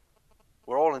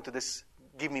 We're all into this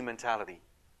give me mentality.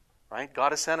 Right?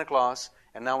 God is Santa Claus,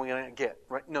 and now we're going to get.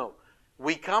 Right? No.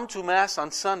 We come to Mass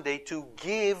on Sunday to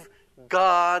give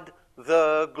God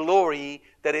the glory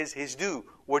that is His due.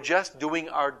 We're just doing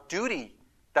our duty.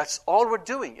 That's all we're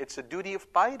doing. It's a duty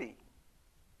of piety.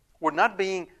 We're not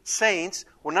being saints.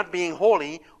 We're not being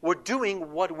holy. We're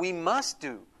doing what we must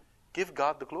do. Give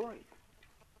God the glory.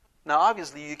 Now,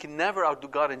 obviously, you can never outdo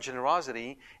God in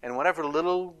generosity, and whatever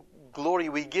little glory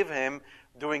we give Him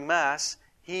during Mass,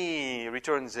 He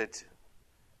returns it,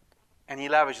 and He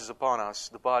lavishes upon us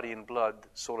the body and blood,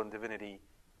 soul and divinity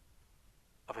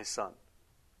of His Son.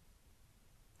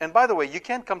 And by the way, you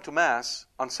can't come to Mass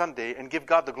on Sunday and give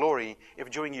God the glory if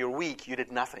during your week you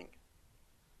did nothing.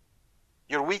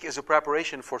 Your week is a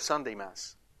preparation for Sunday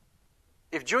Mass.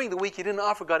 If during the week you didn't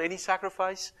offer God any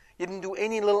sacrifice, you didn't do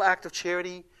any little act of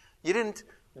charity, you didn't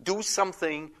do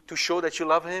something to show that you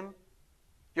love Him,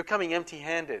 you're coming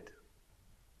empty-handed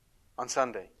on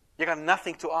Sunday. You got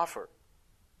nothing to offer.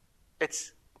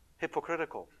 It's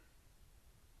hypocritical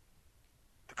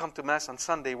to come to Mass on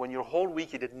Sunday when your whole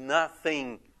week you did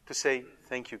nothing to say,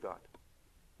 thank you, God.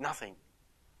 Nothing.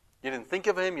 You didn't think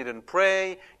of Him, you didn't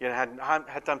pray, you hadn't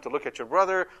had time to look at your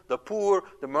brother, the poor,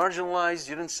 the marginalized,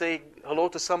 you didn't say hello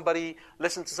to somebody,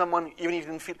 listen to someone, even if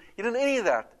you didn't feel, you didn't any of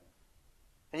that.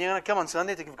 And you're going to come on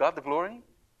Sunday to give God the glory?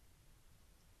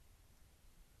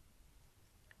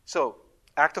 So,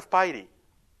 act of piety.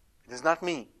 It is not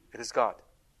me, it is God.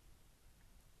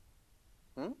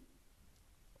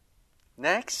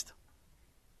 Next,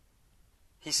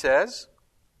 he says,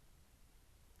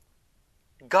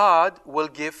 God will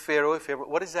give Pharaoh a favor.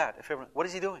 What is that? What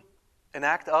is he doing? An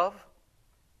act of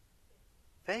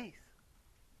faith.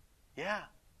 Yeah.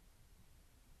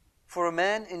 For a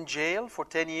man in jail for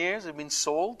 10 years, had been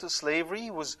sold to slavery,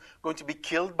 he was going to be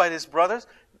killed by his brothers,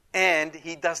 and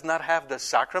he does not have the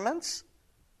sacraments,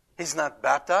 he's not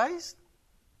baptized.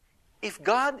 If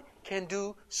God can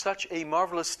do such a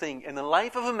marvelous thing in the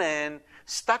life of a man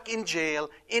stuck in jail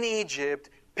in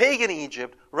Egypt, pagan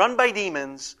Egypt, run by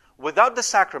demons, without the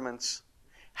sacraments,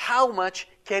 how much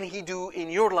can He do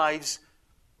in your lives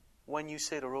when you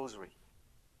say the rosary?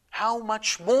 How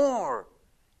much more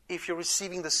if you're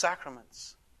receiving the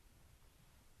sacraments?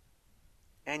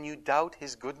 And you doubt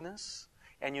His goodness,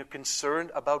 and you're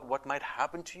concerned about what might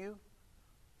happen to you?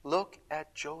 Look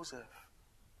at Joseph.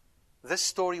 This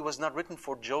story was not written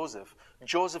for Joseph.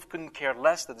 Joseph couldn't care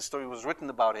less that the story was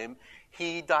written about him.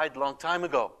 He died a long time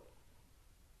ago.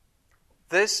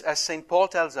 This, as St. Paul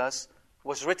tells us,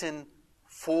 was written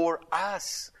for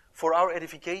us, for our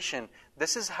edification.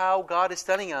 This is how God is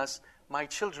telling us, my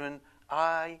children,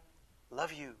 I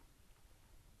love you.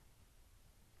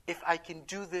 If I can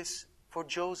do this for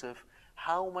Joseph,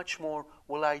 how much more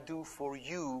will I do for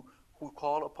you who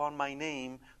call upon my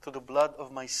name through the blood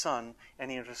of my Son and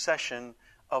the intercession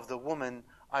of the woman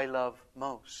I love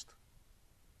most?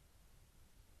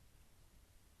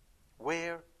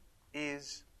 Where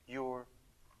is your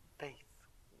faith?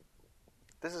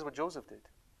 This is what Joseph did.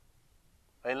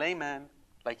 A layman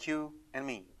like you and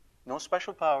me. No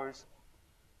special powers.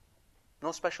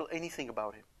 No special anything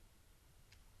about him.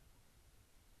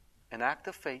 An act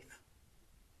of faith.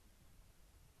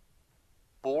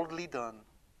 Boldly done.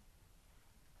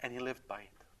 And he lived by it.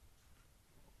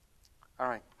 All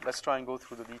right, let's try and go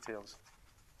through the details,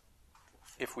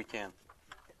 if we can.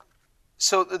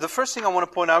 So the first thing I want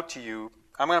to point out to you,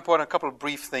 I'm going to point out a couple of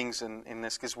brief things in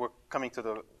this, because we're coming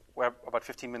to we have about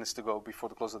 15 minutes to go before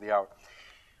the close of the hour.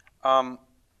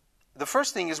 the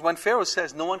first thing is when Pharaoh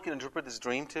says no one can interpret this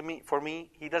dream for me,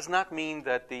 he does not mean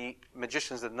that the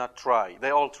magicians did not try. They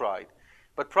all tried.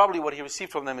 But probably what he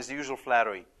received from them is the usual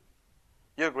flattery.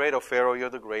 You're great, O Pharaoh, you're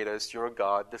the greatest, you're a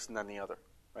god, this and that and the other.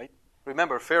 Right?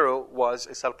 Remember, Pharaoh was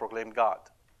a self-proclaimed god.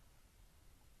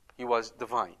 He was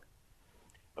divine,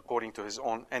 according to his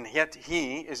own, and yet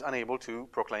he is unable to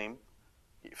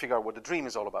figure out what the dream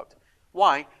is all about.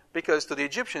 Why? Because to the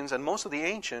Egyptians and most of the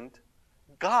ancient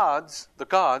the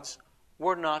gods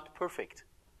were not perfect.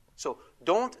 So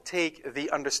don't take the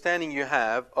understanding you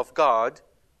have of God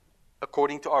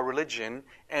according to our religion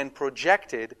and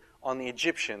project it on the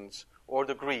Egyptians or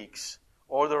the Greeks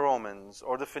or the Romans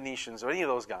or the Phoenicians or any of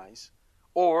those guys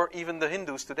or even the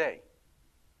Hindus today.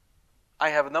 I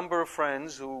have a number of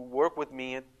friends who work with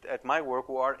me at my work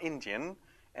who are Indian,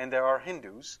 and there are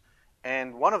Hindus,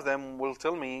 and one of them will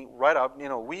tell me right up,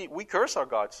 we curse our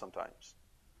gods sometimes.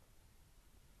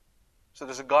 So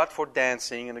there's a god for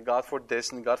dancing and a god for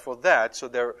this and a god for that. So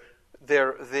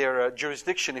their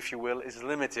jurisdiction, if you will, is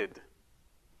limited.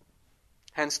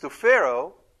 Hence, to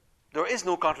Pharaoh, there is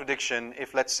no contradiction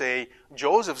if, let's say,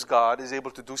 Joseph's God is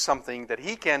able to do something that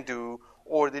he can't do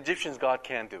or the Egyptian's God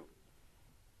can't do.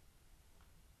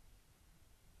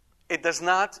 It does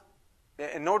not,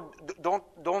 nor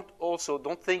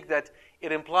don't think that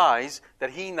it implies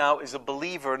that he now is a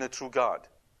believer in a true God.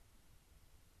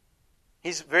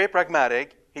 He's very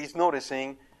pragmatic. He's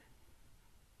noticing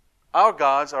our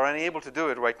gods are unable to do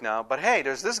it right now, but hey,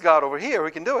 there's this God over here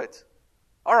who can do it.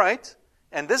 All right.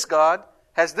 And this God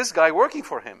has this guy working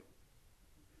for him.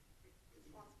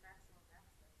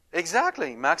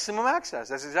 Exactly. Maximum access.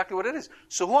 That's exactly what it is.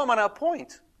 So who am I going to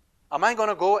appoint? Am I going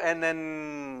to go and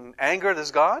then anger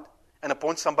this God and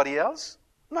appoint somebody else?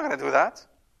 I'm not going to do that.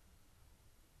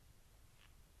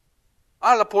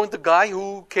 I'll appoint the guy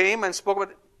who came and spoke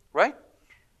about it. Right?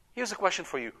 Here's a question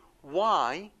for you.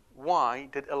 Why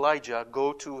did Elijah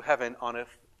go to heaven on a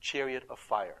chariot of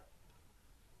fire?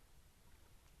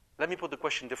 Let me put the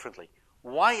question differently.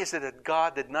 Why is it that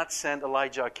God did not send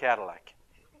Elijah a Cadillac?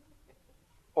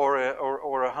 Or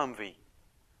a Humvee?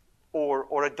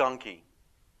 Or a donkey?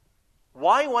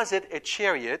 Why was it a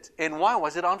chariot and why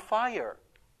was it on fire?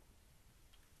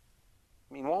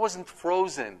 I mean, why wasn't it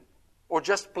frozen? Or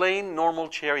just plain normal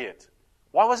chariot?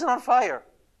 Why was it on fire?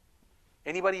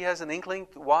 Anybody has an inkling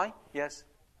why? Yes?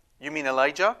 You mean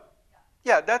Elijah?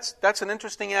 Yeah, that's an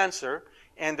interesting answer,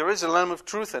 and there is a element of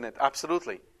truth in it,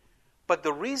 absolutely. But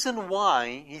the reason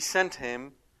why he sent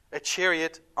him a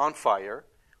chariot on fire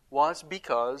was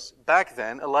because back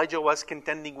then Elijah was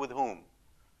contending with whom?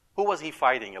 Who was he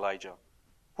fighting, Elijah?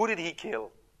 Who did he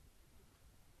kill?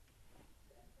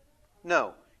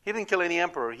 No, he didn't kill any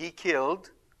emperor. He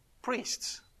killed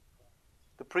priests.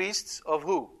 The priests of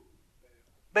who?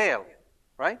 Baal.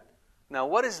 Right? Now,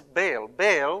 what is Baal?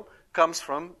 Baal comes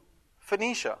from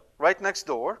Phoenicia, right next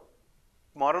door,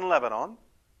 modern Lebanon,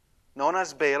 known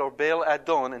as Baal or Baal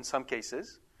Adon in some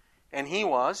cases, and he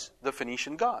was the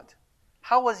Phoenician god.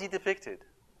 How was he depicted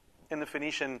in the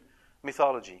Phoenician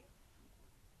mythology?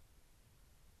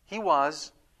 He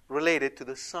was related to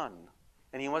the sun,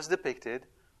 and he was depicted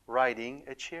riding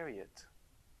a chariot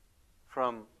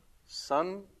from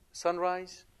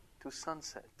sunrise to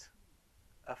sunset,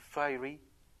 a fiery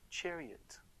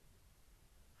chariot.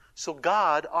 So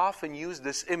God often used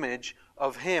this image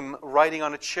of him riding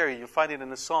on a chariot. You'll find it in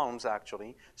the Psalms,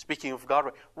 actually, speaking of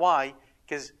God. Why?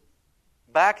 Because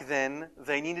back then,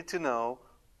 they needed to know,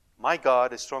 my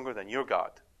God is stronger than your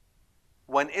God.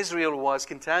 When Israel was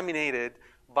contaminated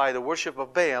by the worship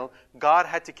of Baal, God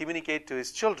had to communicate to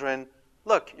his children,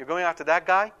 look, you're going after that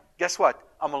guy? Guess what?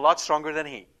 I'm a lot stronger than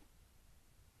he.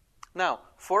 Now,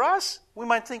 for us, we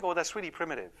might think, oh, that's really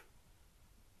primitive.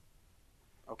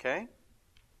 Okay?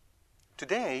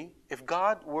 Today, if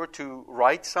God were to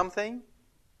write something,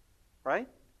 right?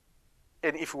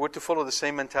 And if we were to follow the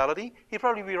same mentality, he'd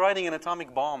probably be writing an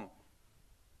atomic bomb.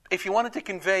 If he wanted to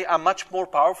convey I'm much more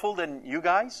powerful than you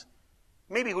guys,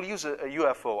 maybe he'll use a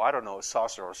UFO, I don't know, a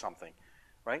saucer or something,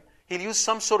 right? He'll use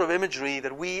some sort of imagery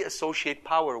that we associate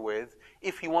power with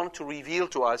if he wanted to reveal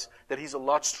to us that he's a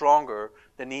lot stronger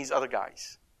than these other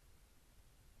guys.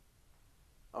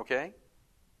 Okay?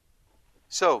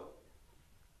 So,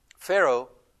 Pharaoh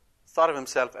thought of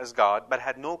himself as God, but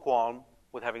had no qualm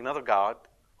with having another God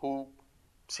who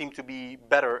seemed to be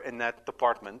better in that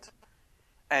department.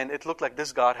 And it looked like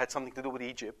this God had something to do with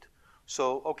Egypt.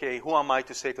 So, okay, who am I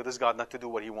to say to this God not to do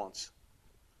what he wants?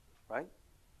 Right?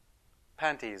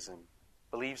 Pantheism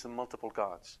believes in multiple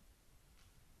gods.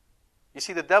 You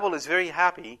see, the devil is very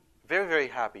happy, very, very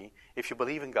happy, if you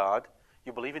believe in God,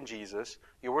 you believe in Jesus,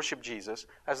 you worship Jesus,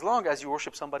 as long as you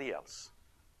worship somebody else.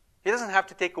 He doesn't have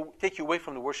to take you away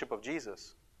from the worship of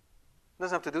Jesus. He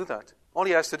doesn't have to do that. All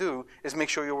he has to do is make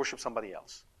sure you worship somebody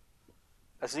else.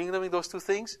 As long as you're doing those two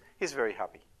things, he's very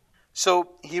happy.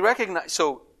 So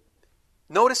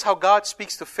notice how God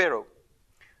speaks to Pharaoh.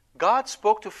 God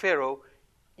spoke to Pharaoh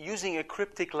using a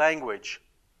cryptic language,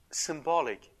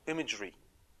 symbolic imagery.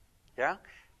 Yeah?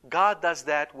 God does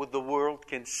that with the world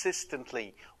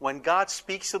consistently. When God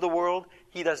speaks to the world,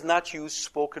 He does not use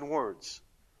spoken words.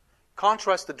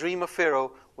 Contrast the dream of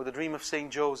Pharaoh with the dream of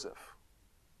Saint Joseph.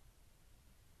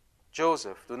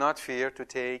 Joseph, do not fear to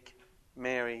take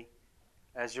Mary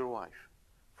as your wife,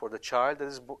 for the child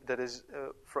that is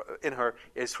in her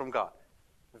is from God.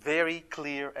 Very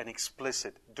clear and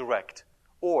explicit, direct.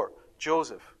 Or,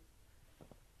 Joseph,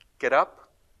 get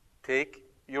up, take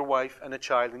your wife and a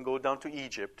child and go down to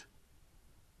Egypt.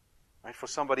 Right?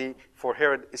 For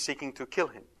Herod is seeking to kill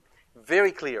him.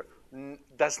 Very clear.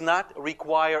 Does not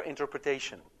require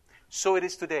interpretation. So it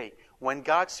is today. When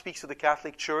God speaks to the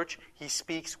Catholic Church, He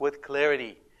speaks with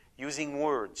clarity, using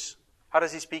words. How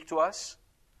does He speak to us?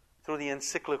 Through the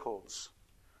encyclicals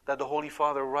that the Holy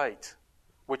Father writes,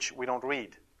 which we don't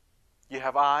read. You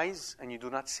have eyes and you do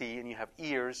not see, and you have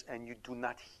ears and you do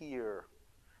not hear.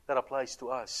 That applies to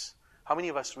us. How many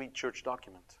of us read church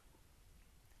documents?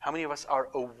 How many of us are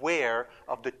aware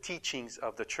of the teachings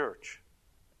of the church?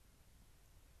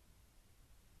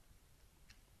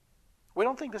 We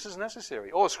don't think this is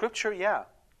necessary. Oh, Scripture, yeah.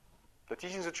 The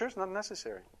teachings of the church, not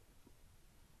necessary.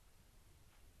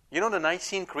 You know the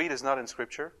Nicene Creed is not in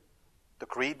Scripture? The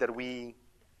creed that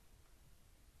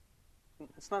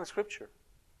it's not in Scripture.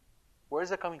 Where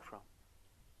is that coming from?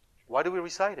 Why do we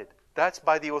recite it? That's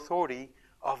by the authority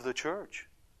of the church.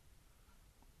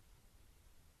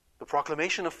 The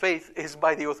proclamation of faith is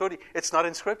by the authority. It's not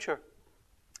in Scripture.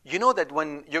 You know that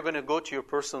when you're going to go to your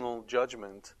personal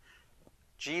judgment,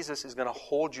 Jesus is going to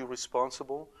hold you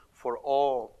responsible for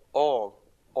all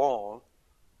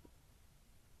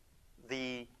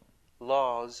the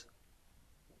laws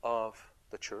of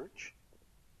the church.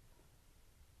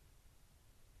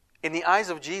 In the eyes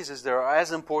of Jesus, they are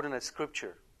as important as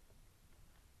Scripture.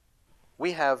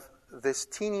 We have this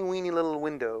teeny weeny little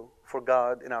window for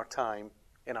God in our time,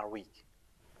 in our week.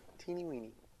 Teeny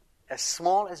weeny. As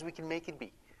small as we can make it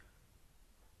be.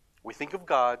 We think of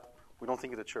God, we don't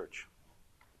think of the church.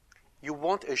 You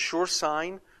want a sure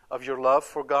sign of your love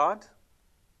for God?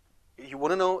 You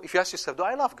want to know, if you ask yourself, do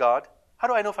I love God? How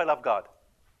do I know if I love God?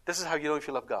 This is how you know if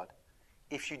you love God.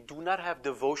 If you do not have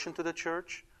devotion to the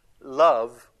church,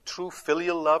 love, true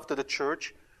filial love to the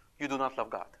church, you do not love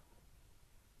God.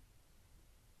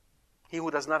 He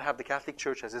who does not have the Catholic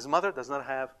Church as his mother does not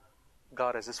have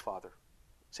God as his father.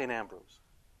 St. Ambrose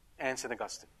and St.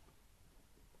 Augustine.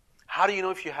 How do you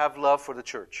know if you have love for the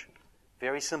church?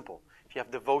 Very simple. If you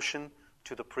have devotion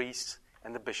to the priests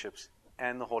and the bishops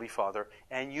and the Holy Father,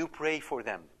 and you pray for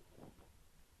them.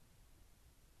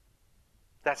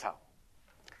 That's how.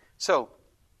 So,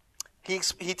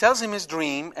 he tells him his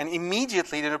dream, and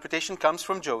immediately the interpretation comes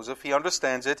from Joseph. He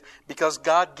understands it because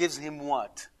God gives him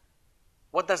what?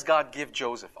 What does God give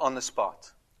Joseph on the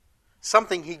spot?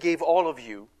 Something He gave all of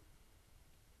you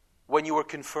when you were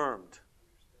confirmed.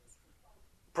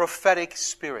 Prophetic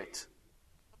spirit.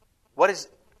 What is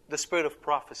the spirit of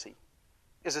prophecy?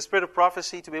 Is the spirit of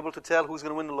prophecy to be able to tell who's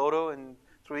going to win the lotto in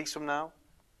 3 weeks from now?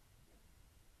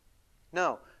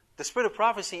 No. The spirit of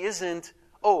prophecy isn't,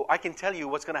 oh, I can tell you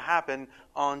what's going to happen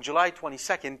on July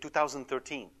 22nd,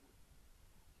 2013.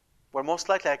 Well, most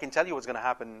likely I can tell you what's going to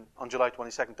happen on July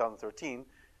 22nd, 2013.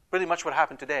 Pretty much what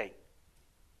happened today.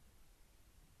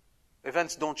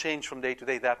 Events don't change from day to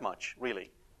day that much,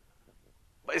 really.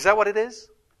 But is that what it is?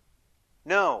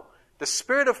 No. The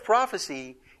spirit of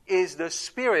prophecy is the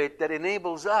spirit that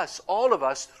enables us, all of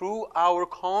us, through our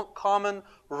common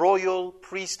royal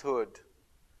priesthood.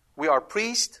 We are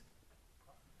priests,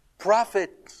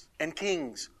 prophets, and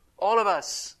kings. All of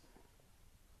us.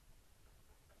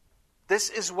 This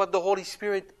is what the Holy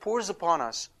Spirit pours upon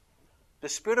us. The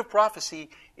spirit of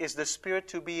prophecy is the spirit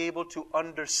to be able to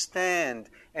understand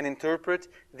and interpret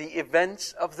the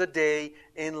events of the day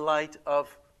in light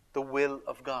of the will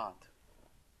of God.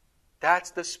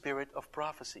 That's the spirit of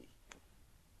prophecy.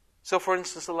 So, for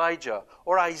instance, Elijah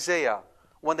or Isaiah,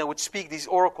 when they would speak these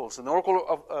oracles, an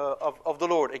oracle of the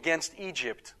Lord against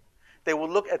Egypt, they will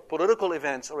look at political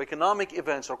events or economic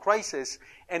events or crisis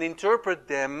and interpret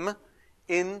them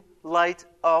in light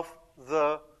of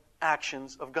the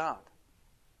actions of God.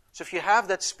 So if you have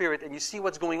that spirit and you see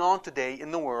what's going on today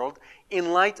in the world,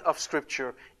 in light of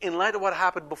Scripture, in light of what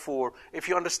happened before, if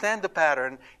you understand the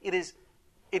pattern,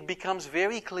 it becomes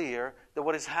very clear that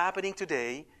what is happening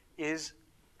today is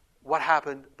what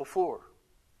happened before.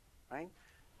 Right?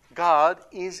 God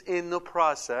is in the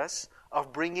process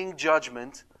of bringing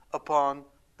judgment upon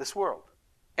this world.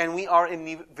 And we are in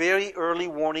the very early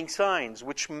warning signs,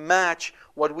 which match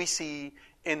what we see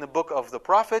in the book of the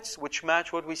prophets, which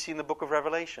match what we see in the book of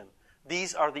Revelation.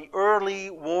 These are the early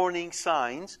warning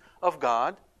signs of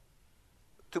God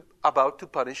about to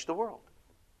punish the world.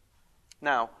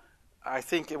 Now, I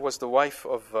think it was the wife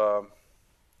of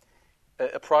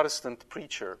a Protestant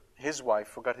preacher, his wife,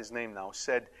 forgot his name now,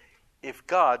 said, if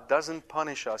God doesn't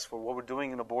punish us for what we're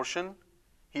doing in abortion,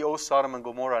 He owes Sodom and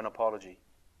Gomorrah an apology.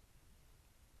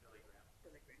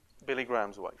 Billy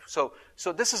Graham's wife. So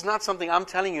this is not something I'm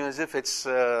telling you as if it's,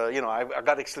 I've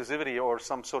got exclusivity or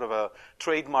some sort of a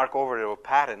trademark over it or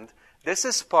patent. This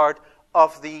is part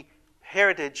of the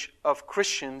heritage of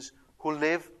Christians who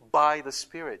live by the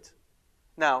Spirit.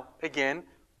 Now, again,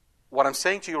 what I'm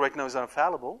saying to you right now is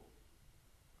infallible.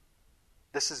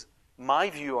 This is my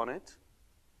view on it.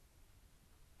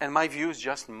 And my view is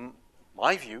just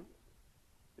my view.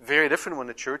 Very different when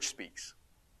the church speaks.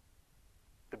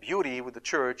 The beauty with the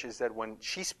church is that when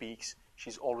she speaks,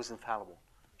 she's always infallible.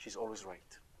 She's always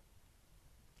right.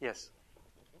 Yes.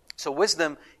 So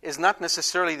wisdom is not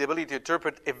necessarily the ability to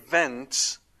interpret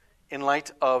events in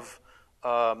light of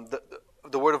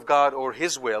the Word of God or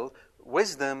His will.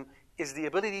 Wisdom is the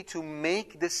ability to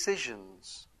make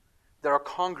decisions that are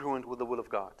congruent with the will of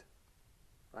God.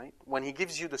 Right? When He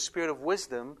gives you the spirit of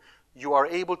wisdom, you are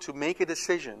able to make a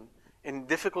decision in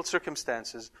difficult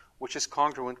circumstances which is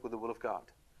congruent with the will of God.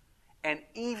 And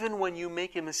even when you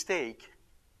make a mistake,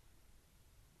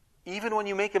 even when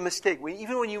you make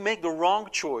the wrong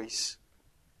choice,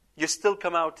 you still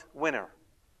come out winner.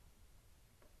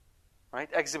 Right?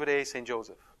 Exhibit A, St.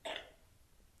 Joseph.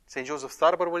 St. Joseph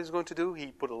thought about what he was going to do. He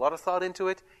put a lot of thought into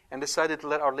it and decided to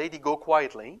let Our Lady go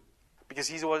quietly because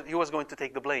he was going to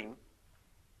take the blame.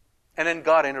 And then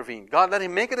God intervened. God let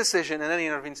him make a decision and then He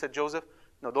intervened and said, Joseph,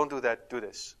 no, don't do that. Do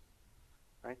this.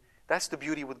 Right? That's the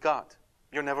beauty with God.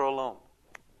 You're never alone.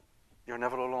 You're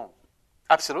never alone.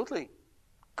 Absolutely.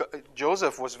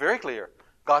 Joseph was very clear.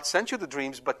 God sent you the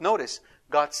dreams, but notice,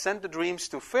 God sent the dreams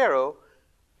to Pharaoh.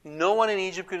 No one in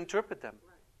Egypt could interpret them.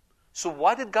 So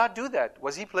why did God do that?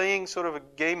 Was He playing sort of a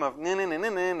game of, I'm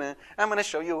going to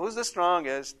show you who's the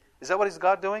strongest? Is that what is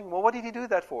God doing? Well, what did He do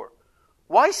that for?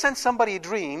 Why send somebody a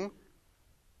dream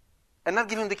and not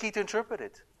give him the key to interpret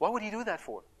it? Why would He do that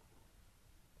for?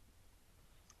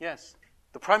 Yes.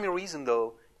 The primary reason,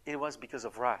 though, it was because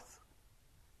of wrath.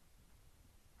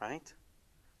 Right?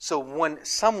 So when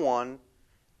someone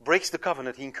breaks the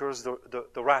covenant, he incurs the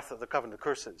wrath of the covenant,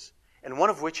 curses. And one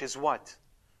of which is what?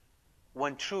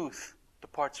 When truth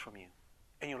departs from you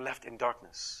and you're left in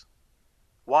darkness.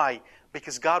 Why?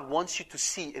 Because God wants you to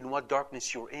see in what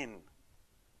darkness you're in.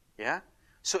 Yeah?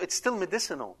 So it's still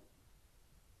medicinal.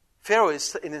 Pharaoh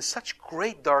is in such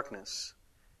great darkness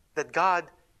that God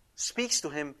speaks to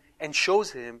him and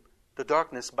shows him the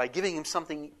darkness by giving him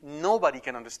something nobody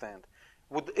can understand.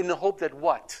 In the hope that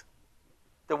what?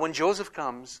 That when Joseph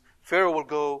comes, Pharaoh will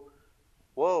go,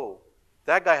 whoa,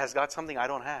 that guy has got something I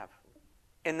don't have.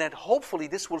 And that hopefully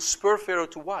this will spur Pharaoh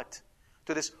to what?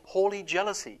 To this holy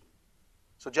jealousy.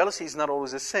 So jealousy is not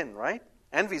always a sin, right?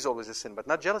 Envy is always a sin, but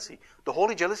not jealousy. The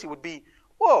holy jealousy would be,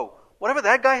 whoa, whatever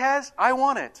that guy has, I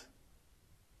want it.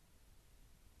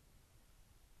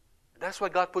 That's why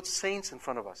God puts saints in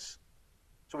front of us.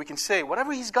 So we can say,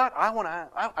 whatever he's got, I want to have.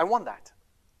 I want that.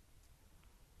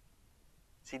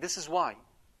 See, this is why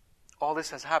all this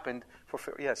has happened for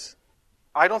Pharaoh. Yes.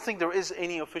 I don't think there is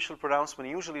any official pronouncement.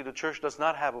 Usually the church does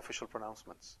not have official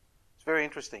pronouncements. It's very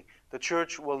interesting. The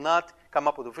church will not come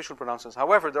up with official pronouncements.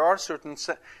 However, there are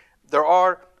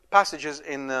passages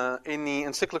in the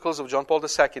encyclicals of John Paul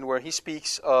II where he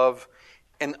speaks of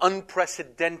an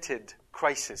unprecedented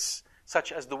crisis,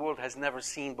 such as the world has never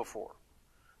seen before.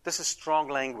 This is strong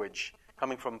language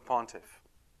coming from Pontiff,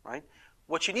 right?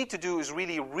 What you need to do is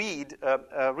really read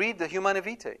the Humanae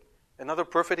Vitae, another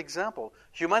perfect example.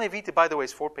 Humanae Vitae, by the way,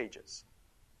 is 4 pages.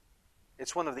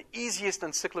 It's one of the easiest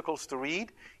encyclicals to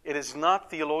read. It is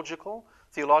not theological.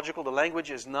 The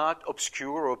language is not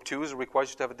obscure or obtuse. It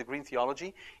requires you to have a degree in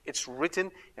theology. It's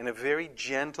written in a very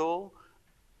gentle,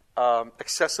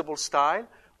 accessible style.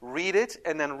 Read it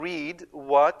and then read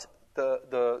what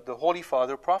the Holy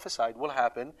Father prophesied will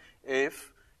happen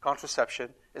if contraception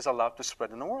is allowed to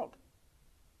spread in the world.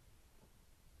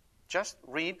 Just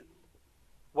read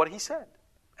what he said.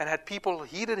 And had people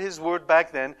heeded his word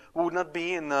back then, we would not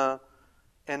be in the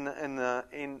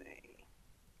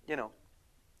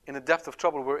depth of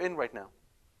trouble we're in right now.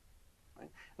 Right?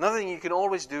 Another thing you can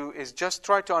always do is just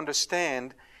try to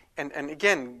understand, and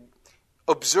again,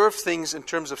 observe things in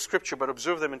terms of Scripture, but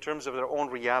observe them in terms of their own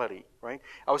reality, right?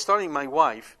 I was telling my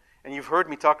wife, and you've heard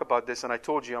me talk about this, and I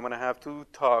told you I'm going to have 2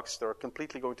 talks that are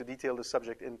completely going to detail the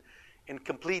subject in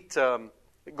complete,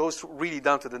 it goes really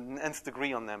down to the nth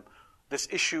degree on them, this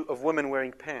issue of women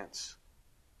wearing pants.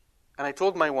 And I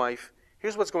told my wife,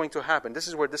 here's what's going to happen. This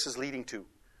is where this is leading to.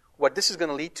 What this is going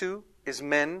to lead to is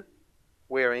men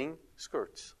wearing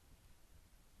skirts.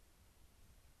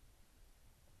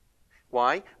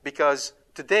 Why? Because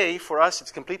today, for us,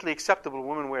 it's completely acceptable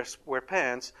women wear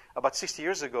pants. About 60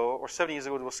 years ago or 70 years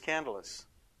ago, it was scandalous.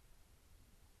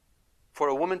 For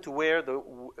a woman to wear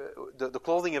the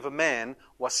clothing of a man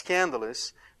was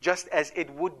scandalous, just as it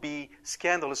would be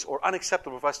scandalous or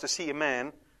unacceptable for us to see a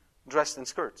man dressed in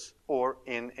skirts or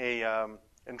in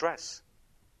dress.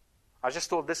 I just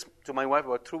told this to my wife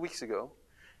about 2 weeks ago,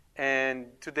 and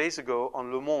 2 days ago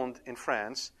on Le Monde in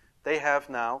France, they have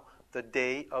now the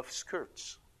Day of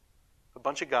Skirts. A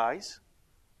bunch of guys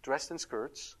dressed in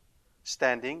skirts,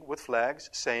 standing with flags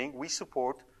saying, we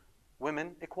support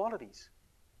women equalities.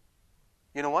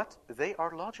 You know what? They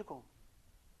are logical.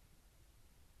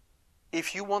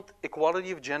 If you want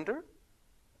equality of gender,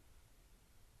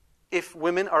 if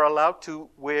women are allowed to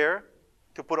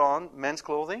put on men's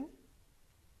clothing,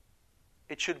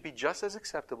 it should be just as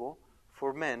acceptable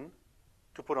for men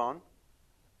to put on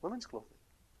women's clothing.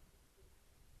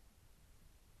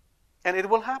 And it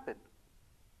will happen.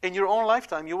 In your own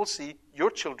lifetime, you will see your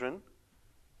children,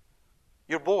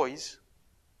 your boys,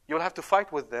 you'll have to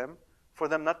fight with them for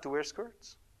them not to wear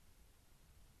skirts.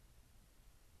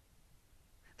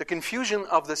 The confusion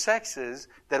of the sexes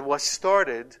that was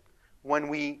started when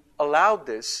we allowed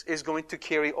this is going to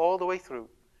carry all the way through.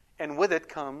 And with it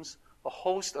comes a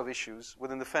host of issues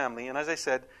within the family. And as I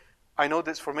said, I know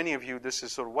this for many of you, this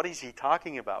is sort of, what is he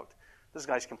talking about? This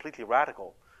guy's completely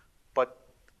radical. But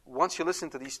once you listen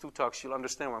to these 2 talks, you'll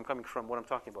understand where I'm coming from, what I'm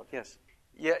talking about. Yes.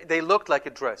 Yeah, they looked like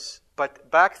a dress. But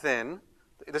back then,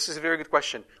 this is a very good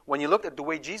question. When you looked at the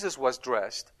way Jesus was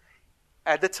dressed,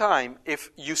 at the time, if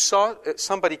you saw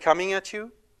somebody coming at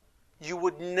you, you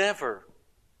would never,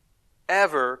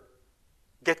 ever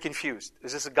get confused.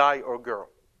 Is this a guy or a girl?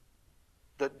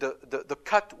 The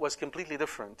cut was completely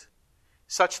different,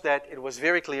 such that it was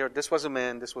very clear this was a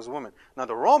man, this was a woman. Now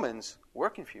the Romans were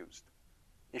confused.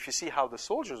 If you see how the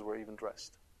soldiers were even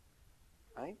dressed.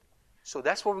 Right? So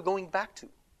that's what we're going back to.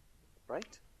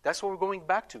 Right? That's what we're going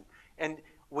back to. And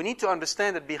we need to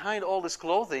understand that behind all this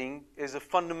clothing is a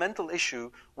fundamental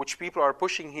issue which people are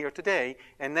pushing here today,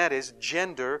 and that is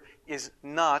gender is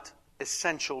not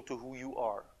essential to who you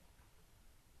are.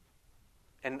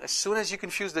 And as soon as you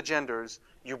confuse the genders,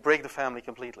 you break the family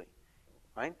completely.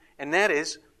 Right? And that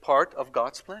is part of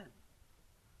God's plan.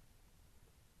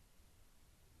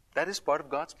 That is part of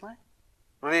God's plan.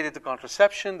 Related to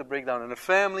contraception, the breakdown in the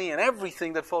family, and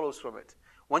everything that follows from it.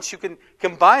 Once you can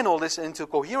combine all this into a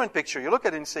coherent picture, you look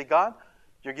at it and say, God,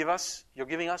 you're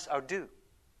giving us our due.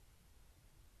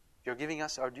 You're giving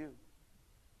us our due.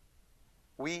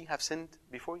 We have sinned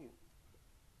before you.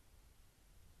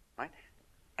 Right?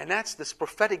 And that's this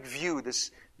prophetic view,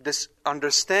 this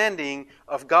understanding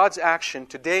of God's action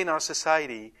today in our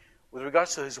society with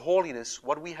regards to His holiness,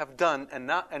 what we have done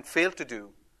and failed to do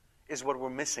is what we're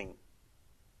missing.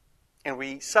 And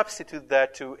we substitute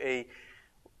that to a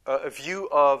view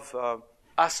of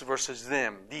us versus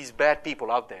them, these bad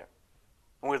people out there,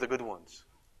 and we're the good ones,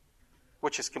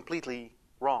 which is completely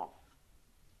wrong.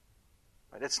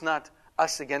 Right? It's not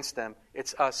us against them,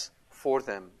 it's us for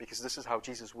them, because this is how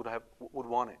Jesus would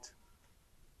want it.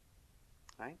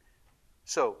 Right?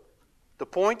 So, the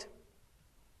point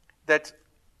that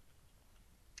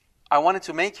I wanted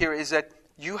to make here is that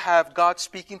you have God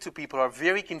speaking to people who are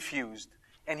very confused,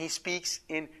 and He speaks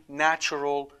in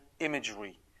natural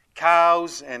imagery.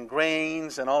 Cows and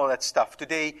grains and all of that stuff.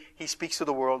 Today, He speaks to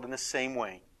the world in the same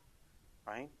way.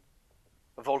 Right?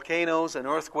 Volcanoes and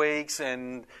earthquakes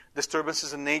and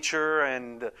disturbances in nature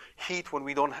and heat when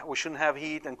we shouldn't have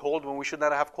heat, and cold when we should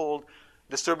not have cold.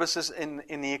 Disturbances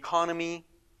in the economy,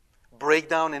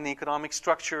 breakdown in the economic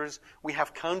structures. We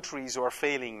have countries who are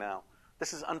failing now.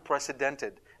 This is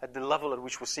unprecedented at the level at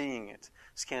which we're seeing it.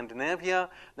 Scandinavia,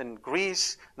 then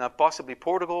Greece, now possibly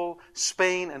Portugal,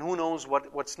 Spain, and who knows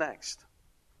what's next.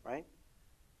 Right?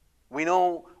 We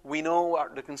know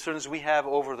the concerns we have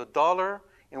over the dollar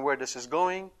and where this is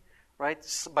going. Right?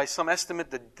 By some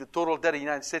estimate, the total debt of the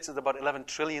United States is about $11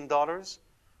 trillion,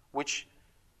 which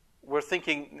we're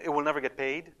thinking it will never get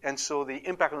paid. And so the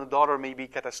impact on the dollar may be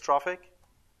catastrophic.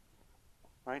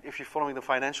 Right? If you're following the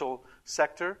financial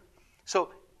sector.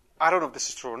 So, I don't know if this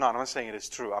is true or not. I'm not saying it is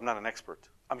true. I'm not an expert.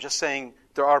 I'm just saying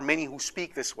there are many who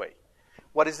speak this way.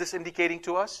 What is this indicating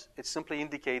to us? It's simply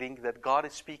indicating that God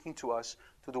is speaking to us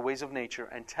through the ways of nature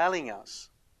and telling us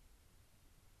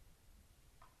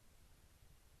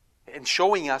and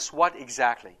showing us what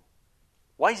exactly.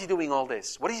 Why is He doing all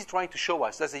this? What is He trying to show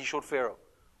us? That's what He showed Pharaoh.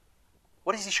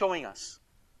 What is He showing us?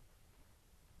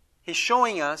 He's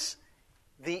showing us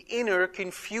the inner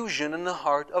confusion in the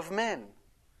heart of men.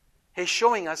 He's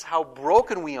showing us how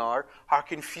broken we are, how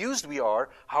confused we are,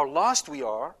 how lost we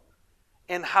are,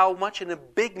 and how much in a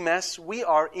big mess we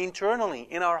are internally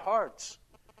in our hearts.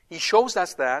 He shows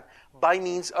us that by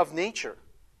means of nature.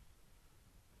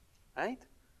 Right?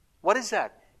 What is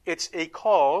that? It's a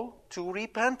call to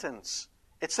repentance.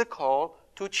 It's a call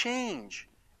to change.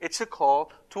 It's a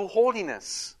call to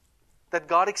holiness that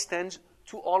God extends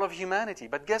to all of humanity.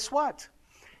 But guess what?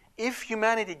 If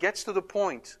humanity gets to the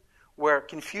point where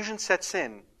confusion sets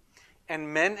in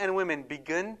and men and women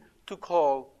begin to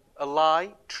call a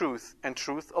lie truth and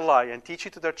truth a lie and teach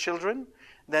it to their children,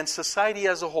 then society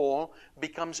as a whole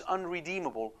becomes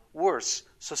unredeemable. Worse,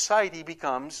 society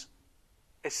becomes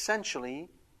essentially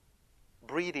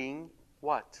breeding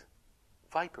what?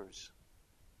 Vipers.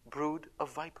 Brood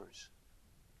of vipers.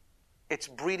 It's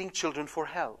breeding children for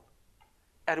hell.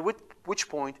 At which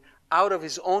point, out of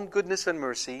His own goodness and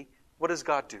mercy, what does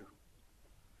God do?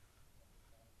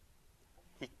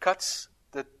 He cuts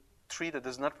the tree that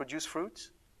does not produce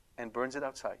fruits and burns it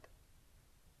outside.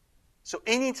 So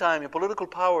anytime a political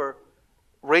power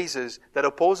raises that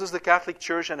opposes the Catholic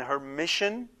Church and her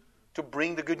mission to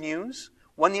bring the good news,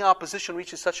 when the opposition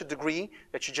reaches such a degree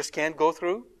that you just can't go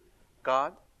through,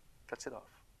 God cuts it off.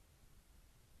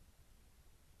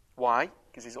 Why?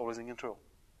 Because He's always in control.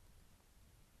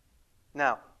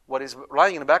 Now, what is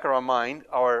lying in the back of our mind,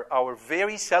 our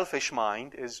very selfish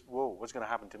mind, is, whoa, what's going to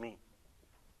happen to me?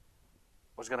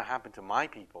 What's going to happen to my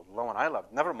people, the one I love?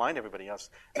 Never mind everybody else.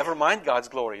 Never mind God's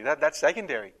glory. That's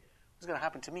secondary. What's going to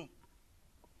happen to me?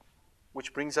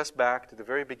 Which brings us back to the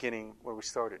very beginning where we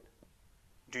started.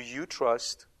 Do you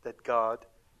trust that God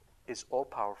is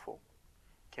all-powerful,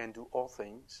 can do all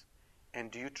things, and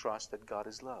do you trust that God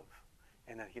is love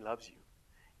and that He loves you?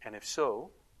 And if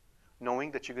so,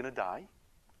 knowing that you're going to die,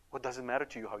 what does it matter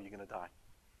to you how you're going to die?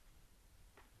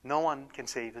 No one can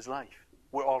save his life.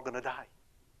 We're all going to die.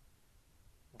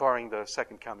 Barring the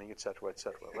second coming, etc.,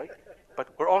 right? But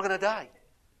we're all going to die.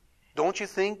 Don't you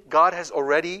think God has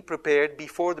already prepared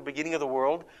before the beginning of the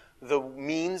world the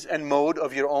means and mode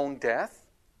of your own death?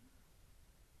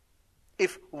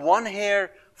 If one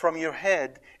hair from your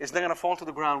head is not going to fall to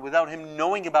the ground without Him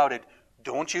knowing about it,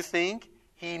 don't you think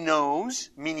He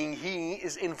knows, meaning He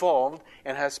is involved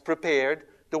and has prepared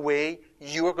the way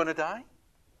you are going to die?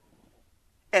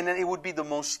 And then it would be the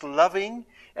most loving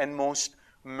and most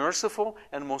merciful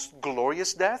and most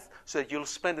glorious death, so that you'll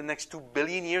spend the next 2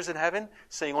 billion years in heaven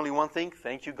saying only one thing: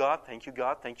 thank you, God, thank you,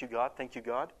 God, thank you, God, thank you,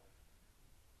 God.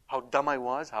 How dumb I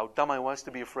was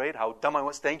to be afraid, how dumb I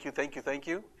was, thank you, thank you, thank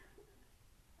you.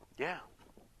 Yeah.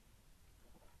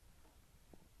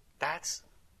 That's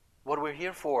what we're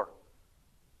here for.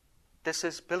 This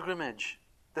is pilgrimage.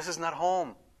 This is not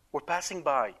home. We're passing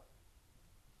by.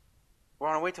 We're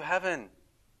on our way to heaven.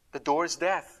 The door is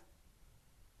death.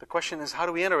 The question is, how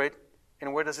do we enter it,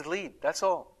 and where does it lead? That's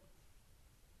all.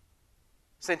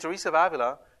 St. Teresa of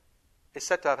Avila is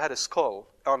said to have had a skull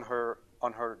on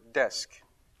her desk.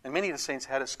 And many of the saints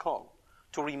had a skull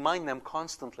to remind them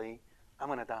constantly, I'm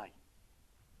going to die.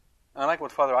 And I like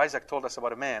what Father Isaac told us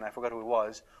about a man, I forgot who it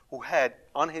was, who had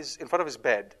in front of his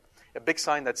bed a big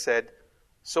sign that said,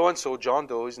 so-and-so, John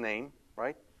Doe, his name,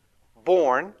 right?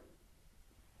 Born,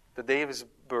 the day of his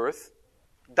birth,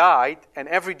 died, and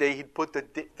every day he'd put the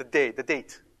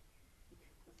date.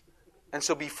 And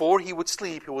so before he would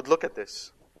sleep, he would look at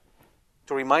this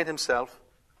to remind himself,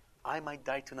 I might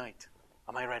die tonight.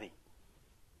 Am I ready?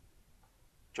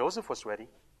 Joseph was ready.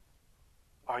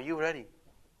 Are you ready?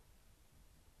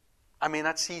 I may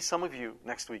not see some of you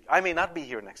next week. I may not be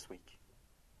here next week.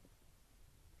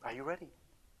 Are you ready?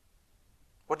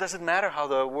 What does it matter how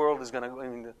the world is going to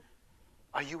go?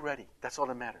 Are you ready? That's all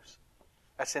that matters.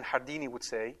 As St. Hardini would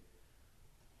say,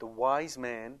 the wise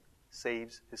man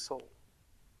saves his soul.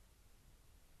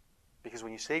 Because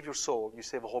when you save your soul, you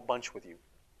save a whole bunch with you.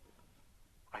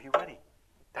 Are you ready?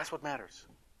 That's what matters.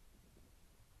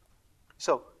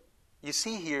 So, you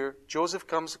see here, Joseph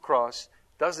comes across,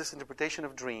 does this interpretation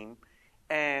of dream,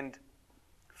 and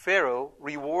Pharaoh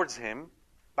rewards him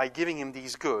by giving him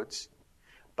these goods.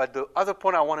 But the other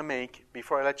point I want to make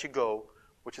before I let you go,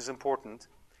 which is important,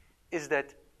 is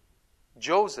that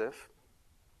Joseph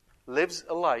lives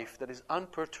a life that is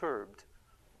unperturbed.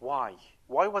 Why?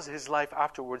 Why was his life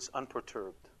afterwards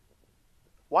unperturbed?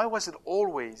 Why was it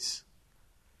always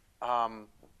in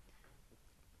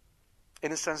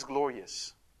a sense,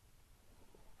 glorious.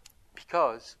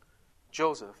 Because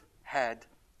Joseph had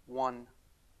one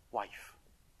wife.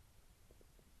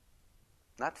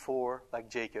 Not four, like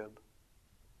Jacob.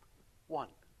 One.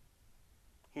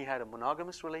 He had a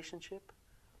monogamous relationship.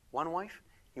 One wife.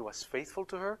 He was faithful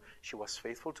to her. She was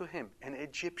faithful to him. An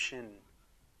Egyptian.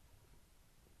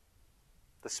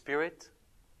 The Spirit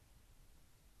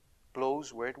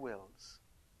blows where it wills.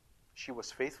 She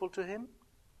was faithful to him.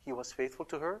 He was faithful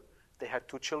to her. They had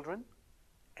 2 children.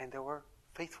 And they were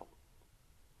faithful.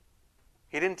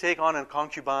 He didn't take on a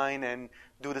concubine and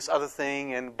do this other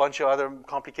thing and a bunch of other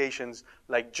complications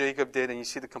like Jacob did, and you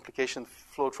see the complications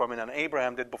flowed from it, and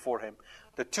Abraham did before him.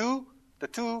 The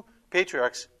two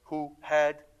patriarchs who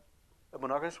had a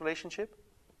monogamous relationship,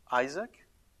 Isaac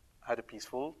had a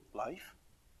peaceful life,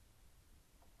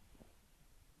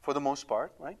 for the most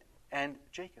part, right? And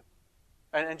Jacob,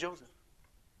 and Joseph.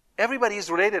 Everybody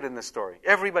is related in this story.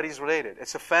 Everybody's related.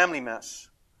 It's a family mess.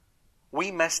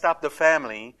 We messed up the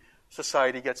family.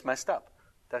 Society gets messed up.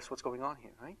 That's what's going on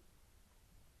here, right?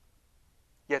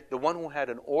 Yet the one who had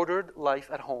an ordered life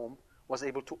at home was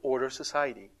able to order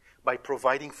society by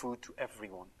providing food to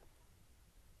everyone.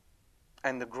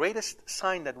 And the greatest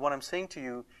sign that what I'm saying to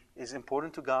you is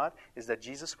important to God is that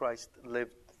Jesus Christ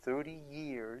lived 30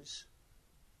 years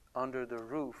under the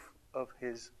roof of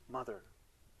his mother.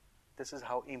 This is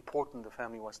how important the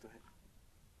family was to him.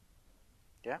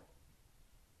 Yeah?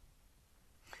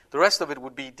 The rest of it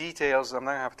would be details I'm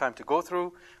not going to have time to go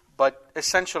through, but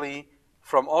essentially,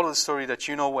 from all of the story that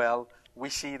you know well, we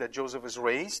see that Joseph is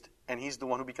raised, and he's the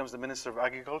one who becomes the minister of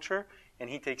agriculture, and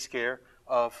he takes care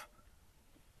of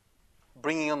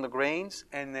bringing on the grains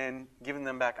and then giving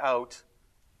them back out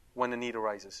when the need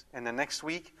arises. And then next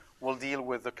week, we'll deal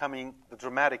with the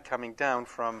dramatic coming down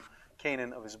from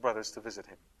Canaan of his brothers to visit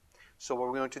him. So what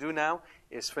we're going to do now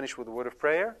is finish with a word of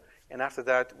prayer, and after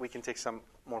that, we can take some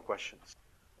more questions.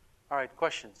 All right,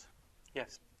 questions?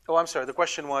 Yes. Oh, I'm sorry. The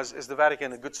question was: is the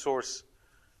Vatican a good source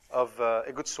of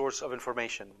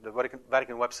information? The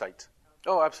Vatican website.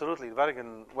 Oh, absolutely. The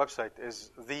Vatican website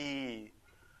is the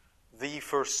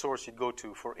first source you'd go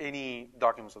to for any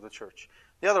documents of the Church.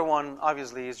 The other one,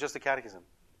 obviously, is just the Catechism.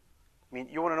 I mean,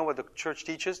 you want to know what the Church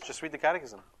teaches? Just read the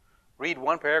Catechism. Read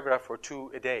 1 paragraph or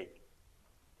 2 a day.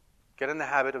 Get in the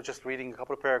habit of just reading a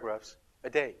couple of paragraphs a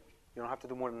day. You don't have to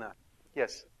do more than that.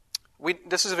 Yes.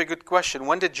 This is a very good question.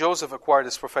 When did Joseph acquire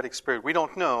this prophetic spirit? We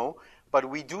don't know, but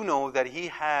we do know that he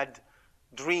had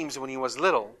dreams when he was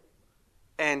little.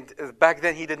 And back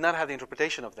then he did not have the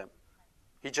interpretation of them.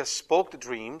 He just spoke the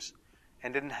dreams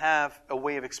and didn't have a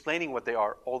way of explaining what they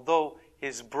are. Although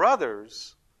his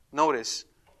brothers, notice,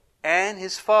 and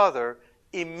his father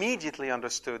immediately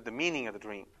understood the meaning of the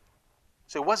dream.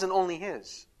 So it wasn't only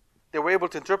his. They were able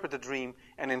to interpret the dream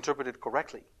and interpret it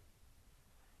correctly.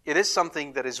 It is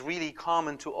something that is really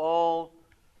common to all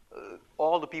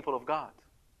the people of God,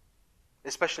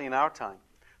 especially in our time.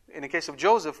 In the case of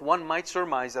Joseph, one might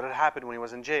surmise that it happened when he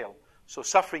was in jail. So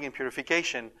suffering and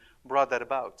purification brought that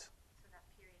about. So that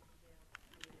period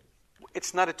in jail.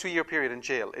 It's not a 2-year period in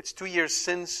jail. It's 2 years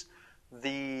since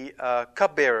the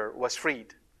cupbearer was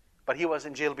freed. But he was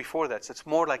in jail before that, so it's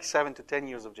more like 7 to 10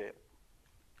 years of jail.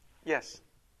 Yes.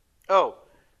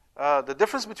 The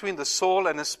difference between the soul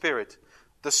and the spirit.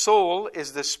 The soul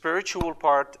is the spiritual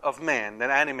part of man that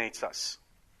animates us.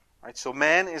 Right? So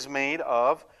man is made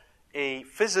of a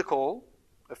physical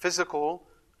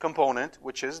component,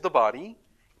 which is the body,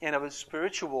 and of a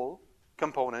spiritual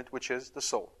component, which is the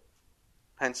soul.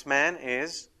 Hence, man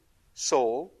is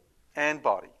soul and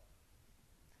body.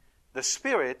 The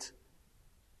spirit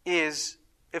is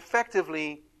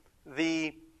effectively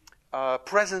the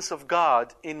presence of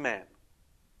God in man.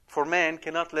 For man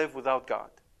cannot live without God.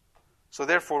 So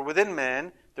therefore, within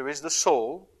man, there is the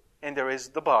soul, and there is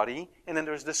the body, and then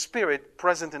there is the spirit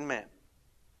present in man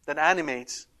that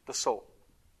animates the soul,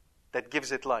 that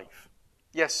gives it life.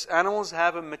 Yes, animals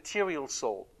have a material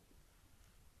soul.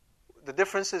 The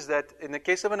difference is that in the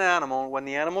case of an animal, when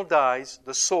the animal dies,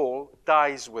 the soul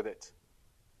dies with it.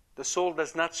 The soul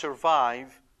does not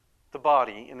survive the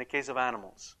body in the case of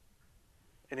animals.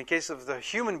 In the case of the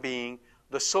human being,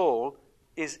 the soul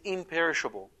is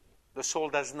imperishable. The soul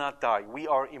does not die. We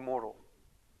are immortal.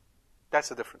 That's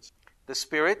the difference. The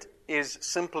spirit is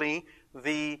simply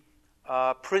the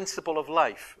principle of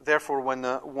life. Therefore, when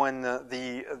the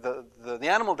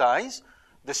animal dies,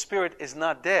 the spirit is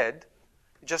not dead,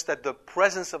 just that the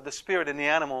presence of the spirit in the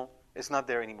animal is not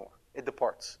there anymore. It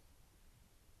departs.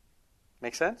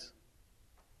 Make sense?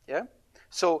 Yeah?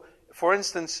 So, for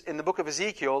instance, in the book of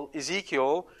Ezekiel,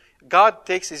 God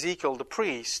takes Ezekiel, the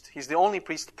priest, he's the only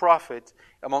priest prophet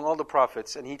among all the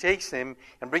prophets, and he takes him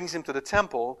and brings him to the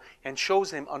temple and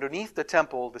shows him underneath the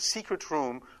temple the secret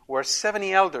room where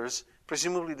 70 elders,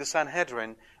 presumably the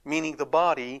Sanhedrin, meaning the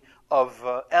body of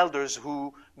elders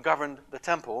who governed the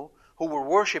temple, who were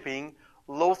worshipping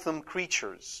loathsome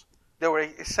creatures. They were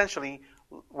essentially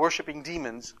worshipping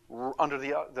demons under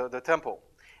the temple.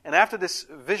 And after this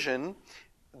vision,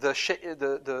 the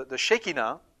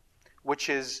Shekinah, which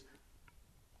is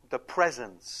the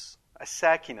presence, a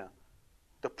Sakina,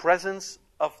 the presence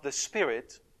of the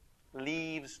Spirit,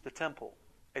 leaves the temple.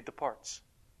 It departs.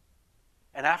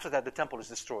 And after that, the temple is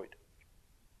destroyed.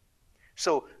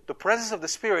 So the presence of the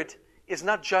Spirit is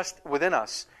not just within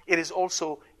us, it is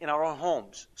also in our own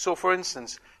homes. So for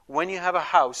instance, when you have a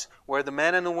house where the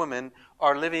man and the woman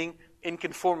are living in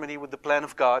conformity with the plan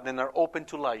of God and are open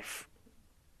to life,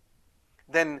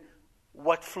 then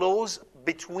what flows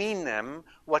between them,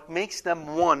 what makes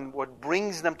them one, what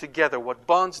brings them together, what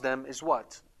bonds them is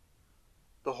what?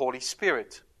 The Holy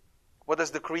Spirit. What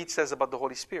does the Creed says about the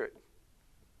Holy Spirit?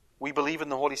 We believe in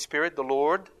the Holy Spirit, the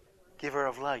Lord, giver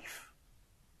of life.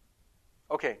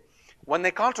 Okay, when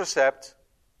they contracept,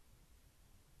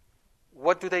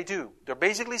 what do? They're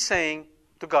basically saying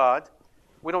to God,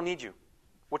 we don't need you.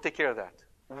 We'll take care of that.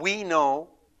 We know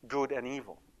good and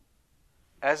evil.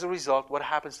 As a result, what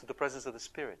happens to the presence of the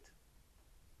Spirit?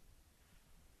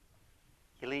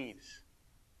 He leaves.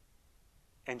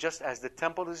 And just as the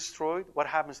temple is destroyed, what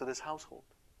happens to this household?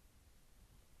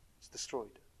 It's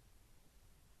destroyed.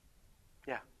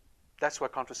 Yeah. That's why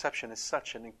contraception is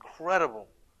such an incredible,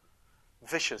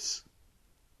 vicious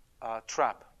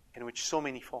trap in which so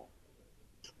many fall.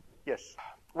 Yes.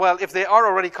 Well, if they are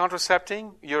already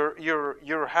contracepting,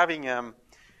 you're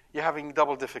having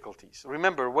double difficulties.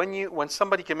 Remember, when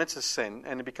somebody commits a sin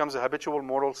and it becomes a habitual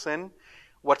mortal sin,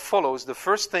 what follows, the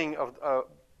first thing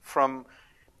from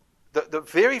the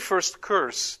very first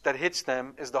curse that hits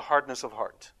them is the hardness of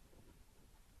heart.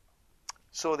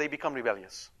 So they become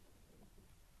rebellious.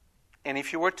 And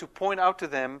if you were to point out to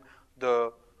them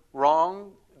the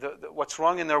what's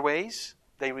wrong in their ways,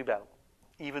 they rebel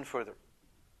even further.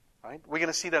 Right? We're going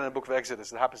to see that in the book of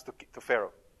Exodus. It happens to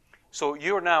Pharaoh. So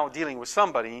you're now dealing with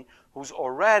somebody who's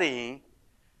already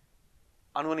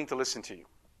unwilling to listen to you.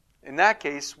 In that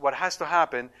case, what has to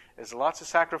happen is lots of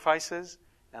sacrifices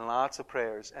and lots of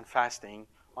prayers and fasting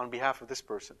on behalf of this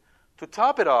person. To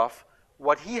top it off,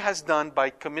 what he has done by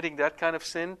committing that kind of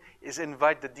sin is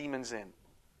invite the demons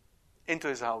into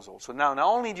his household. So now, not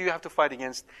only do you have to fight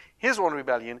against his own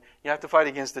rebellion, you have to fight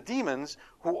against the demons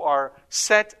who are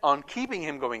set on keeping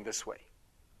him going this way.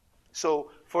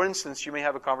 So, for instance, you may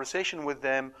have a conversation with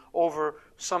them over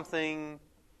something.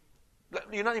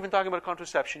 You're not even talking about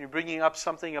contraception. You're bringing up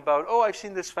something about, I've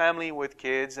seen this family with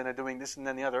kids and they're doing this and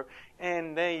then the other.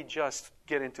 And they just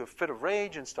get into a fit of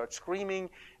rage and start screaming.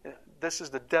 This is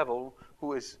the devil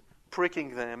who is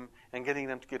pricking them and getting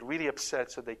them to get really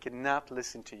upset so they cannot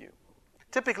listen to you.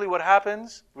 Typically what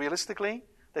happens, realistically,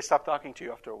 they stop talking to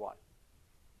you after a while.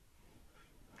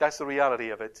 That's the reality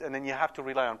of it. And then you have to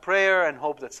rely on prayer and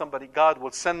hope that God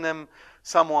will send them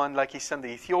someone like he sent the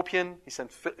Ethiopian. He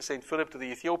sent St. Philip to the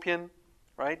Ethiopian,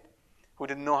 right? Who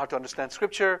didn't know how to understand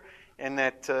Scripture, and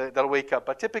they'll wake up.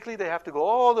 But typically they have to go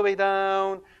all the way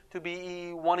down to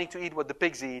be wanting to eat what the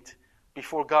pigs eat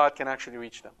before God can actually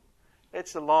reach them.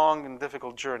 It's a long and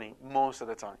difficult journey most of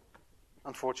the time,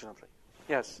 unfortunately.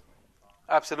 Yes,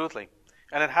 absolutely.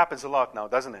 And it happens a lot now,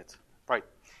 doesn't it? Right.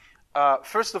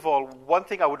 First of all, one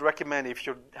thing I would recommend if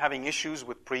you're having issues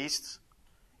with priests,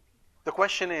 the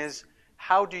question is,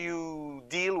 how do you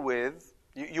deal with?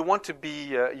 You want to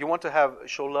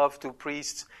show love to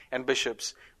priests and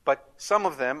bishops, but some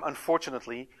of them,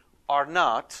 unfortunately, are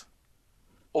not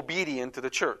obedient to the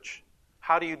church.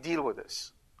 How do you deal with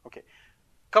this? Okay,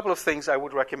 a couple of things I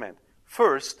would recommend.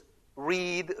 First,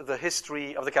 read the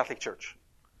history of the Catholic Church.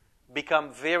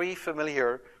 Become very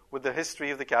familiar with the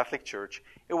history of the Catholic Church.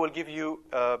 It will give you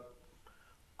a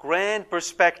grand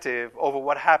perspective over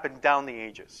what happened down the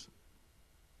ages.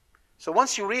 So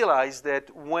once you realize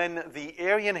that when the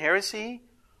Arian heresy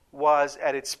was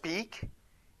at its peak,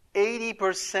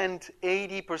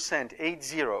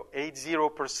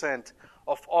 80%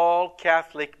 of all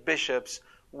Catholic bishops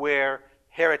were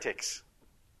heretics.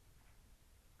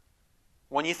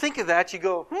 When you think of that, you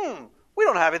go, we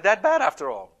don't have it that bad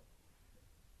after all.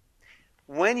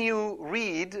 When you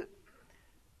read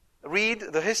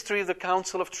the history of the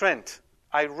Council of Trent.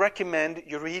 I recommend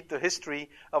you read the history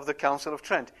of the Council of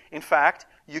Trent. In fact,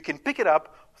 you can pick it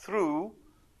up through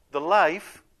the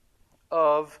life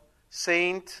of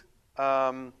Saint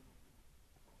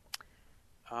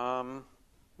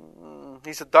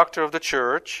He's a doctor of the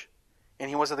church, and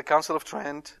he was at the Council of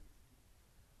Trent.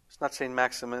 It's not St.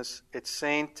 Maximus, it's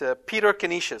St. Peter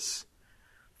Canisius.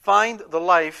 Find the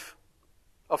life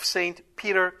of St.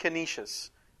 Peter Canisius.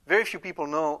 Very few people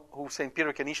know who St.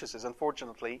 Peter Canisius is,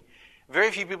 unfortunately.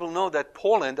 Very few people know that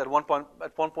Poland at one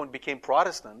point became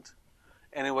Protestant,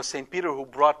 and it was St. Peter who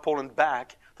brought Poland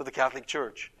back to the Catholic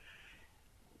Church.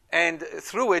 And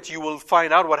through it, you will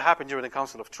find out what happened during the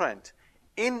Council of Trent.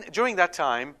 During that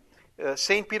time,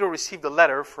 St. Peter received a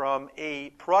letter from a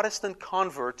Protestant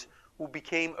convert who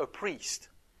became a priest.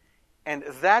 And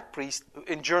that priest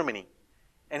in Germany.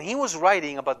 And he was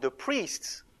writing about the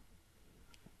priests,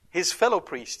 his fellow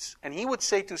priests. And he would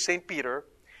say to St. Peter,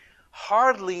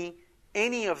 hardly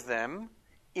any of them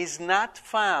is not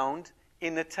found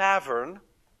in the tavern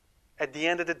at the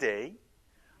end of the day.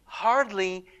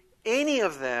 Hardly any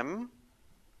of them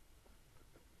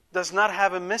does not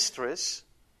have a mistress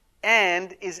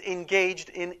and is engaged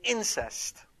in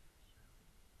incest.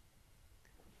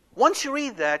 Once you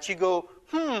read that, you go,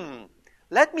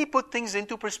 let me put things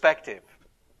into perspective.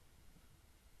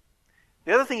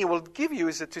 The other thing it will give you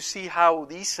is to see how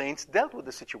these saints dealt with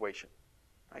the situation.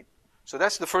 Right? So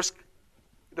that's the first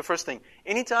thing.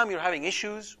 Anytime you're having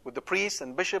issues with the priest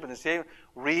and bishop and the state,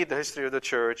 read the history of the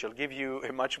church. It'll give you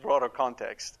a much broader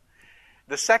context.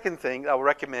 The second thing I would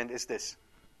recommend is this.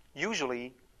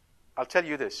 Usually, I'll tell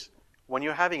you this. When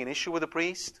you're having an issue with a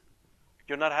priest,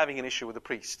 you're not having an issue with the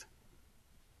priest.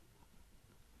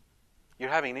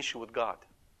 You're having an issue with God.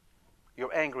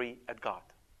 You're angry at God.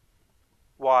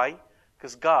 Why?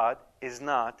 Because God is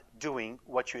not doing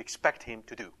what you expect Him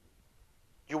to do.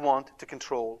 You want to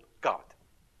control God.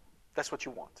 That's what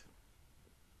you want.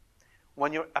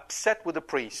 When you're upset with the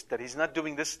priest that he's not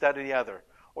doing this, that, or the other,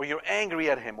 or you're angry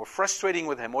at him, or frustrating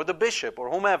with him, or the bishop, or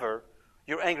whomever,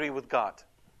 you're angry with God.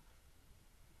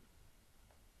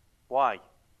 Why?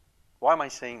 Why am I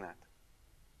saying that?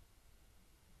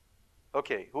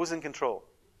 Okay, who's in control?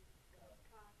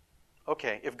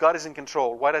 Okay, if God is in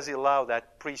control, why does He allow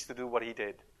that priest to do what he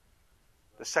did?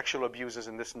 The sexual abuses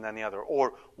and this and that and the other.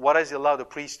 Or why does He allow the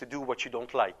priest to do what you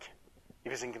don't like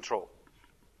if He's in control?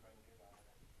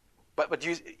 But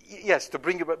you, yes, to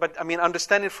bring you, but I mean,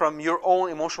 understand it from your own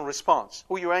emotional response.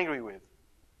 Who you're angry with?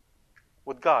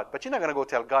 With God. But you're not going to go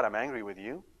tell God, I'm angry with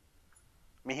you.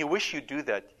 I mean, He wish you'd do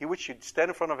that. He wish you'd stand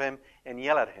in front of Him and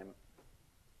yell at Him.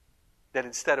 That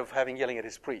instead of yelling at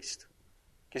His priest.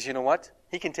 Because you know what?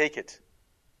 He can take it.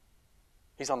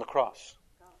 He's on the cross.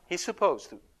 He's supposed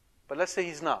to. But let's say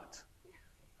He's not.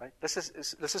 Right? Let's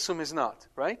assume He's not.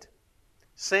 Right?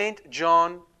 Saint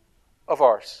John of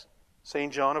Ars.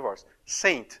 Saint John of Ars.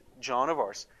 Saint John of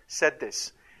Ars said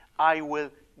this. I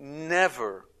will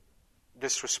never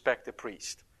disrespect a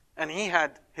priest. And he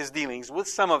had his dealings with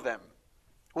some of them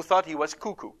who thought he was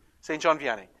cuckoo. Saint John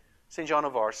Vianney. Saint John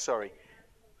of Ars, sorry.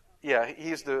 Yeah,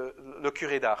 he is le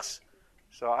curé d'Ars.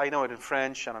 So I know it in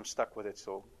French and I'm stuck with it,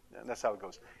 so that's how it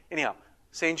goes. Anyhow,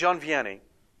 Saint John Vianney,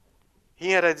 he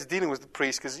had his dealing with the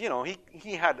priest because, you know,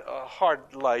 he had a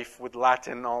hard life with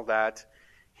Latin and all that.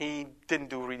 He didn't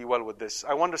do really well with this.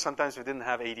 I wonder sometimes if he didn't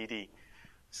have ADD.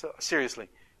 So seriously.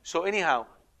 So anyhow,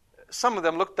 some of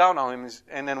them looked down on him,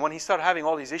 and then when he started having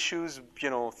all these issues, you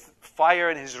know,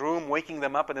 fire in his room, waking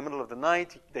them up in the middle of the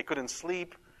night, they couldn't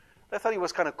sleep. They thought he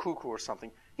was kind of cuckoo or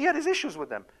something. He had his issues with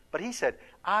them. But he said,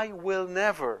 I will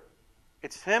never.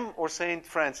 It's him or Saint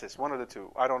Francis, one of the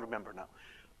two. I don't remember now.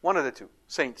 One of the two,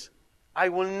 saints. I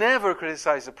will never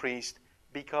criticize a priest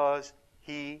because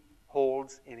he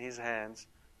holds in his hands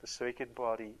the sacred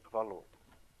body of our Lord.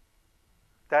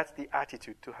 That's the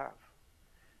attitude to have.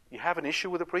 You have an issue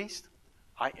with a priest?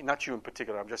 Not you in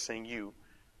particular, I'm just saying you.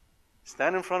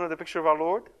 Stand in front of the picture of our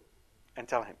Lord and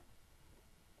tell Him.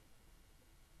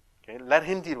 Okay, let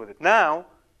Him deal with it. Now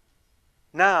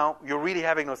you're really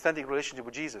having an authentic relationship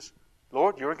with Jesus.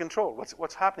 Lord, you're in control.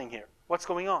 What's happening here? What's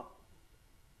going on?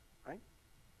 Right?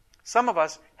 Some of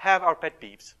us have our pet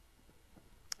peeves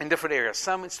in different areas.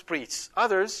 Some it's priests.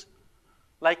 Others,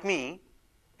 like me,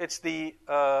 it's the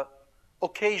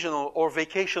occasional or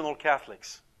vacational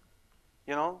Catholics.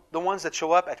 You know, the ones that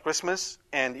show up at Christmas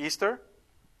and Easter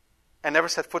and never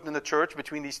set foot in the church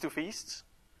between these two feasts.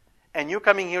 And you're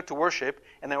coming here to worship,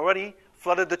 and they already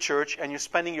flooded the church, and you're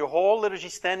spending your whole liturgy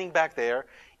standing back there,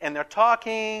 and they're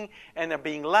talking, and they're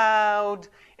being loud,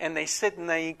 and they sit and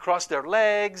they cross their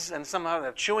legs, and somehow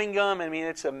they're chewing gum. I mean,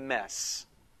 it's a mess.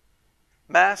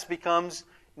 Mass becomes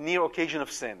near occasion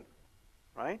of sin,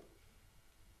 right?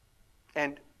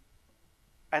 And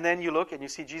then you look and you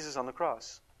see Jesus on the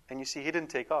cross, and you see He didn't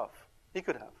take off. He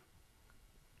could have.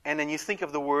 And then you think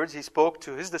of the words He spoke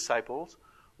to His disciples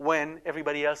when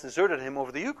everybody else deserted Him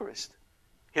over the Eucharist.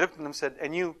 He looked at them and said,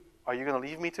 and you, are you going to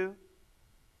leave me too?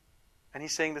 And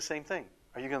he's saying the same thing.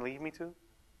 Are you going to leave me too?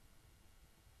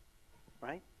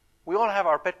 Right? We all have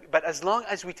our pet, but as long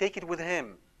as we take it with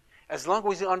Him, as long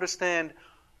as we understand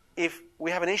if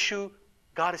we have an issue,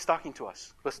 God is talking to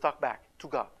us. Let's talk back to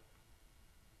God.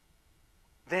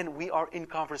 Then we are in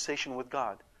conversation with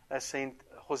God, as Saint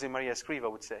Jose Maria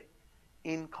Escriva would say.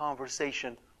 In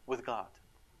conversation with God.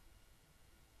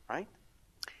 Right?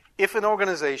 If an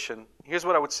organization, here's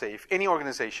what I would say, if any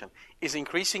organization is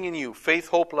increasing in you faith,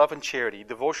 hope, love, and charity,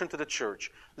 devotion to the church,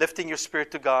 lifting your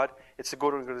spirit to God, it's a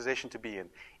good organization to be in.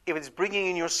 If it's bringing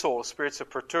in your soul spirits of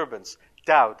perturbance,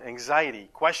 doubt, anxiety,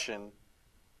 question,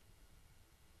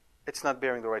 it's not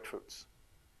bearing the right fruits.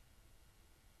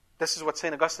 This is what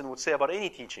St. Augustine would say about any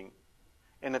teaching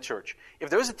in the church. If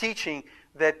there is a teaching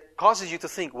that causes you to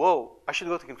think, whoa, I should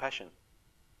go to confession,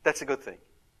 that's a good thing.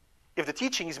 If the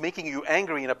teaching is making you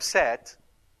angry and upset,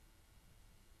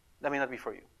 that may not be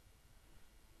for you.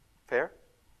 Fair?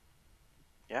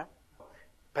 Yeah?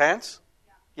 Pants?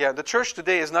 Yeah, the church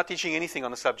today is not teaching anything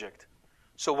on the subject.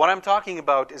 So what I'm talking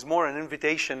about is more an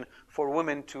invitation for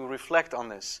women to reflect on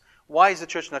this. Why is the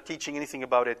church not teaching anything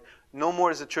about it? No more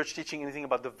is the church teaching anything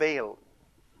about the veil,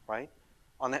 right?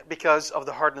 Because of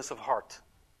the hardness of heart.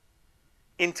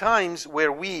 In times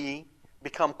where we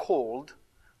become cold,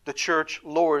 the church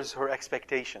lowers her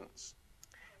expectations.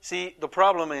 See, the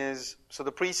problem is, so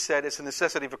the priest said it's a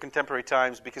necessity for contemporary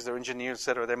times because they're engineers,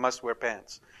 etc., they must wear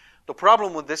pants. The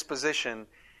problem with this position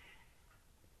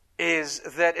is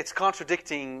that it's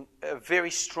contradicting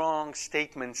very strong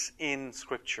statements in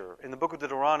Scripture. In the book of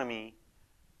Deuteronomy,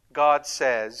 God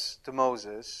says to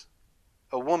Moses,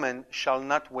 a woman shall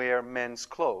not wear men's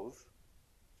clothes,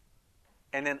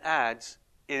 and then adds,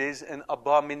 it is an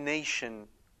abomination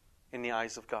in the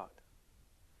eyes of God.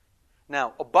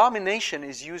 Now, abomination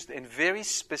is used in very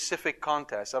specific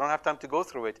contexts. I don't have time to go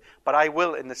through it, but I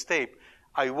will in this tape.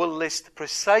 I will list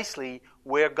precisely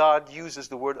where God uses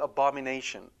the word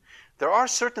abomination. There are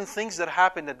certain things that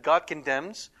happen that God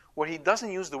condemns where He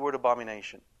doesn't use the word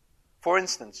abomination. For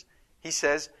instance, He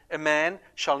says, a man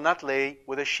shall not lay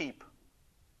with a sheep.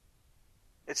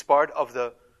 It's part of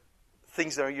the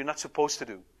things that you're not supposed to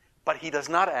do. But He does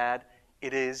not add,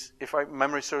 it is, if my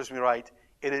memory serves me right,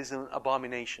 it is an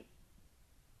abomination.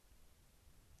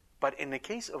 But in the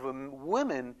case of a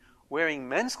woman wearing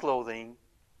men's clothing,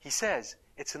 He says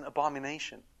it's an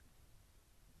abomination.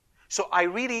 So I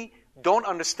really don't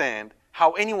understand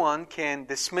how anyone can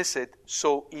dismiss it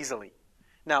so easily.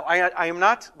 Now, I am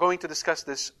not going to discuss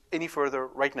this any further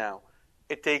right now.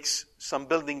 It takes some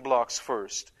building blocks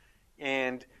first.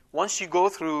 And once you go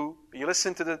through, you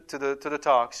listen to the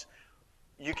talks,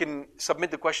 you can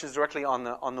submit the questions directly on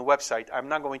the website. I'm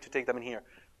not going to take them in here.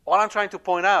 All I'm trying to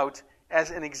point out,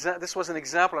 this was an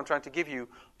example I'm trying to give you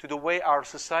to the way our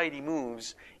society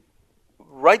moves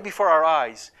right before our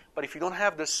eyes. But if you don't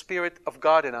have the Spirit of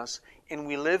God in us and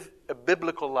we live a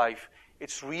biblical life,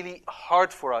 it's really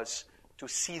hard for us to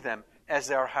see them as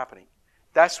they are happening.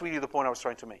 That's really the point I was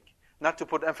trying to make. Not to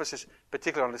put emphasis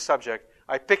particularly on the subject.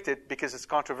 I picked it because it's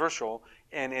controversial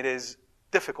and it is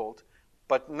difficult,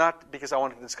 but not because I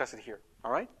wanted to discuss it here.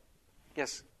 All right?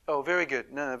 Yes? Oh, very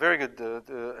good. No, very good,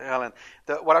 Helen.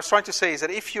 What I was trying to say is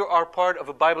that if you are part of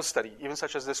a Bible study, even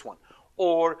such as this one,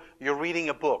 or you're reading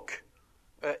a book,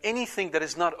 anything that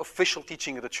is not official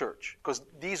teaching of the church, because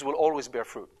these will always bear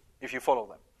fruit if you follow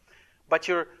them. But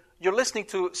you're listening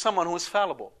to someone who is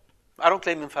fallible. I don't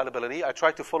claim infallibility. I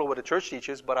try to follow what the church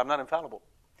teaches, but I'm not infallible.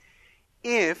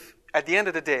 If, at the end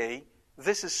of the day,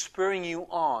 this is spurring you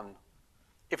on,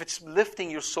 if it's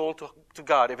lifting your soul to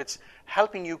God, if it's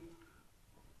helping you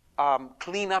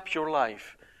clean up your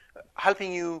life,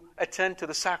 helping you attend to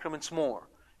the sacraments more,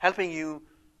 helping you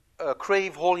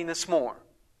crave holiness more,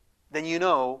 then you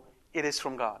know it is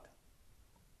from God.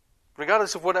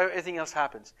 Regardless of what everything else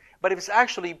happens. But if it's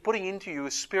actually putting into you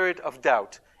a spirit of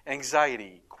doubt,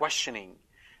 anxiety, questioning,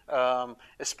 a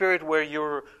spirit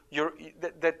where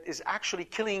that is actually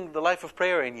killing the life of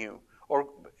prayer in you, or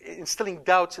instilling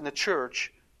doubts in the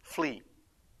church, flee.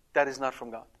 That is not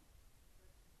from God.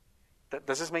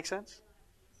 Does this make sense?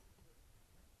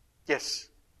 Yes.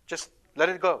 Just let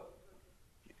it go.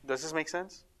 Does this make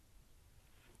sense?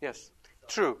 Yes.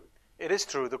 True. It is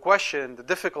true. The question, the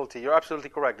difficulty, you're absolutely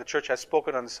correct. The church has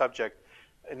spoken on the subject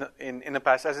in the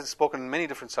past, as it's spoken on many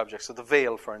different subjects. So the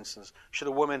veil, for instance. Should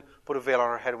a woman put a veil on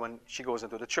her head when she goes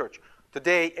into the church?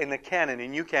 Today, in the canon,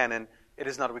 in new canon, it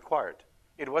is not required.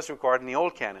 It was required in the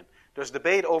old canon. There's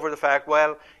debate over the fact,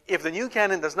 well, if the new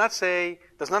canon does not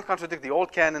contradict the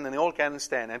old canon, then the old canon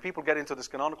stand. And people get into this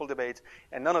canonical debate,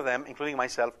 and none of them, including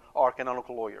myself, are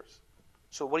canonical lawyers.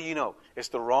 So what do you know? It's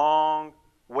the wrong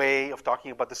way of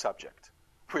talking about the subject.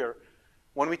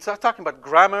 When we start talking about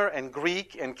grammar and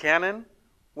Greek and canon,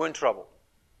 we're in trouble.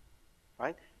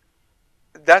 Right?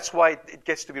 That's why it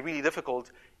gets to be really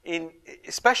difficult,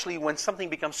 especially when something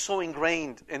becomes so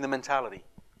ingrained in the mentality.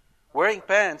 Wearing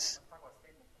pants,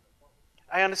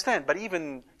 I understand, but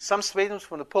even some statements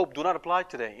from the Pope do not apply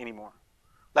today anymore.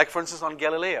 Like, for instance, on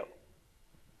Galileo.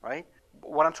 Right?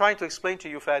 What I'm trying to explain to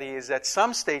you, Fadi, is that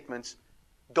some statements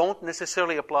don't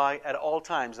necessarily apply at all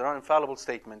times. They're not infallible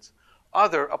statements.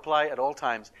 Other apply at all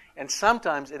times. And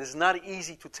sometimes it is not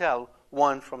easy to tell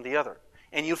one from the other.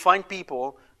 And you'll find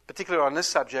people, particularly on this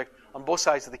subject, on both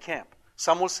sides of the camp.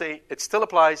 Some will say it still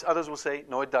applies. Others will say,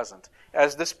 no, it doesn't.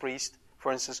 As this priest,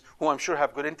 for instance, who I'm sure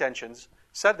have good intentions,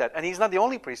 said that. And he's not the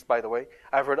only priest, by the way.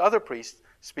 I've heard other priests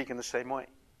speak in the same way.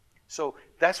 So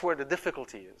that's where the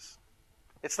difficulty is.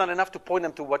 It's not enough to point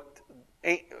them to what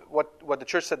the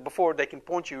church said before. They can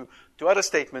point you to other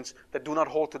statements that do not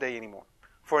hold today anymore.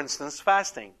 For instance,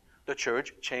 fasting. The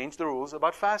church changed the rules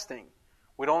about fasting.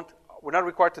 We're not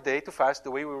required today to fast the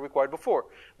way we were required before.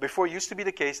 Before, it used to be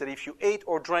the case that if you ate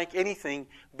or drank anything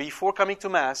before coming to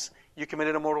Mass, you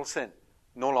committed a mortal sin.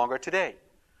 No longer today.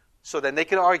 So then they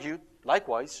can argue,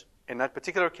 likewise, in that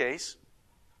particular case,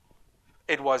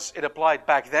 it applied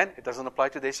back then. It doesn't apply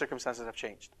today. Circumstances have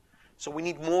changed. So we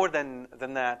need more than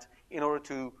that in order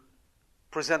to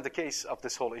present the case of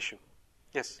this whole issue.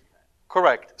 Yes?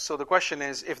 Correct. So the question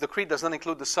is, if the creed does not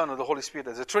include the Son or the Holy Spirit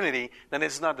as a Trinity, then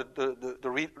it's not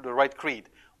the right creed.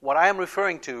 What I am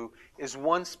referring to is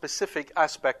one specific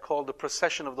aspect called the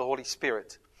procession of the Holy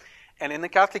Spirit. And in the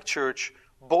Catholic Church,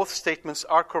 both statements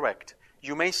are correct.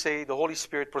 You may say the Holy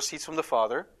Spirit proceeds from the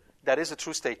Father. That is a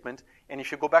true statement. And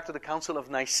if you go back to the Council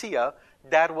of Nicaea,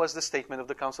 that was the statement of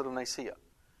the Council of Nicaea.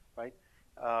 Right?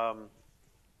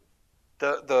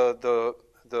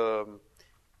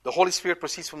 The Holy Spirit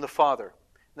proceeds from the Father.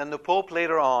 Then the Pope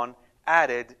later on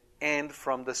added, and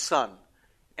from the Son.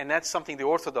 And that's something the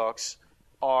Orthodox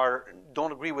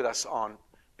don't agree with us on,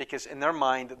 because in their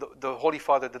mind, the Holy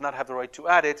Father did not have the right to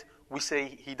add it. We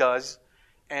say he does,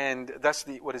 and that's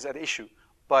what is at issue.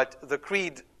 But the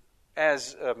creed,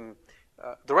 as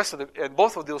the rest of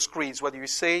both of those creeds, whether you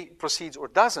say proceeds or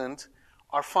doesn't,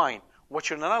 are fine. What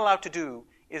you're not allowed to do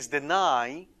is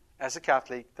deny, as a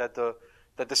Catholic, that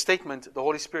the statement, the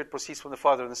Holy Spirit proceeds from the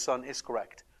Father and the Son, is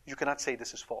correct. You cannot say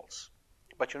this is false.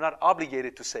 But you're not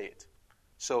obligated to say it.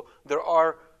 So there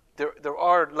are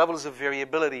levels of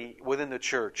variability within the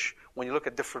Church when you look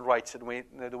at different rites and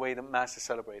the way the Mass is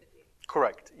celebrated.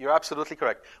 Correct. You're absolutely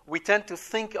correct. We tend to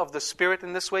think of the Spirit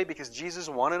in this way because Jesus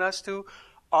wanted us to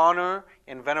honor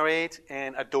and venerate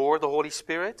and adore the Holy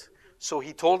Spirit. So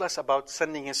He told us about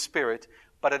sending His Spirit.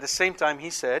 But at the same time, He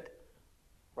said,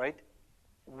 right,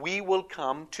 we will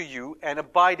come to you and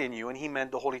abide in you. And He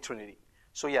meant the Holy Trinity.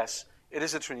 So yes, it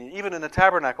is a Trinity. Even in the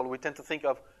tabernacle, we tend to think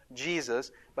of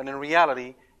Jesus, but in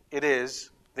reality, it is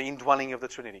the indwelling of the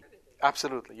Trinity.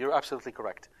 Absolutely. You're absolutely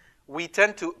correct. We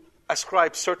tend to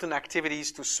ascribe certain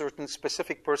activities to certain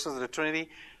specific persons of the Trinity,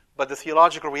 but the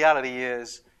theological reality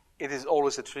is it is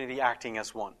always the Trinity acting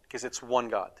as one, because it's one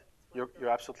God. You're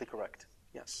absolutely correct.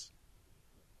 Yes.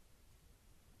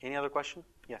 Any other question?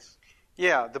 Yes.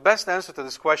 Yeah, the best answer to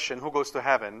this question, who goes to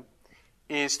heaven,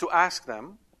 is to ask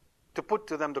them, to put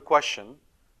to them the question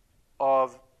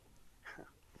of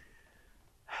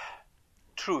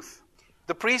truth.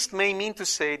 The priest may mean to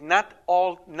say,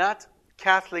 not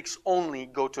Catholics only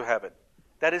go to heaven.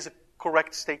 That is a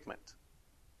correct statement.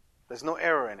 There's no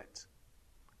error in it.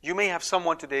 You may have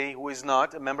someone today who is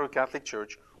not a member of the Catholic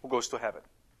Church who goes to heaven.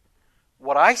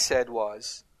 What I said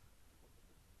was,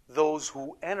 those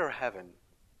who enter heaven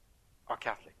are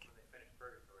Catholic.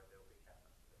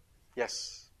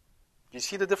 Yes. Do you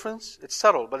see the difference? It's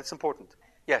subtle, but it's important.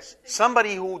 Yes.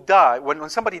 Somebody who dies, when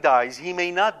somebody dies, he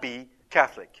may not be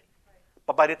Catholic.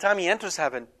 But by the time he enters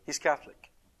heaven, he's Catholic.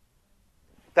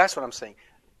 That's what I'm saying.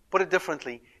 Put it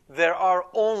differently, there are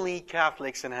only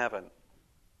Catholics in heaven.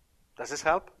 Does this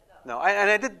help? No.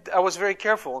 I was very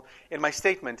careful in my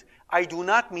statement. I do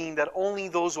not mean that only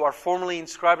those who are formally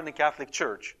inscribed in the Catholic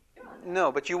Church.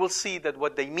 No, but you will see that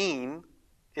what they mean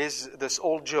is this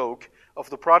old joke of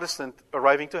the Protestant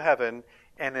arriving to heaven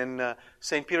and then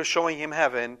St. Peter showing him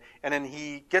heaven, and then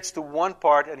he gets to one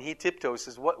part and he tiptoes,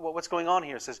 says, what's going on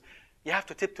here? Says, you have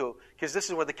to tiptoe because this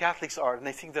is where the Catholics are and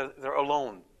they think they're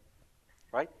alone.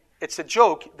 Right? It's a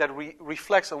joke that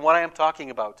reflects on what I am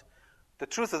talking about. The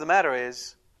truth of the matter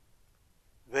is,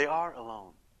 they are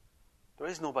alone. There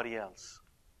is nobody else.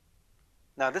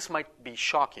 Now, this might be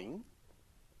shocking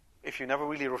if you never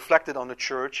really reflected on the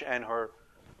Church and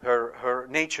her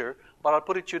nature, but I'll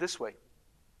put it to you this way.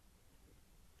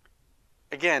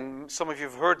 Again, some of you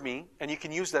have heard me, and you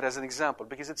can use that as an example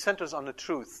because it centers on the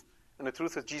truth, and the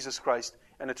truth is Jesus Christ,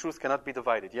 and the truth cannot be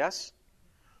divided, yes?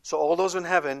 So all those in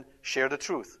heaven share the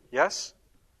truth, yes?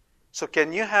 So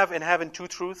can you have in heaven two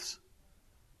truths?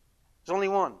 There's only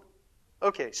one.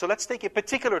 Okay, so let's take a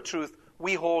particular truth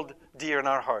we hold dear in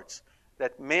our hearts.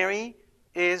 That Mary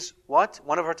is what?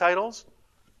 One of her titles?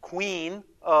 Queen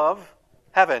of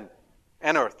heaven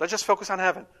and earth. Let's just focus on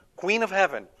heaven. Queen of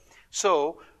heaven.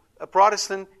 So, a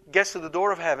Protestant gets to the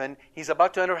door of heaven. He's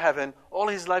about to enter heaven. All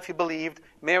his life he believed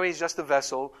Mary is just a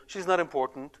vessel. She's not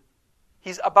important.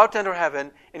 He's about to enter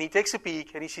heaven, and he takes a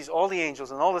peek, and he sees all the angels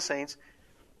and all the saints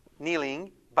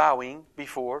kneeling, bowing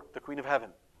before the Queen of heaven.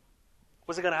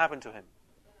 What's going to happen to him?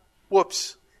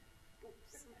 Whoops.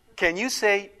 Can you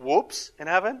say whoops in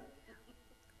heaven?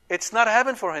 It's not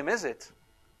heaven for him, is it?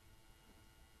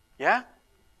 Yeah?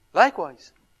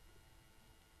 Likewise.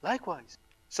 Likewise.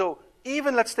 So,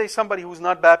 even let's say somebody who's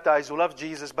not baptized, who loves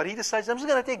Jesus, but he decides, I'm just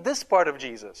going to take this part of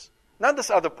Jesus, not this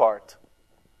other part.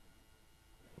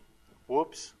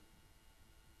 Whoops.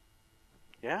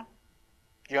 Yeah?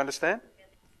 You understand?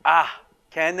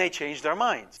 Can they change their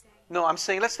minds? No, I'm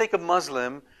saying let's take a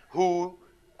Muslim who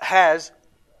has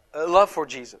a love for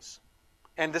Jesus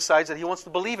and decides that he wants to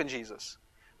believe in Jesus.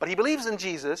 But he believes in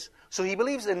Jesus, so he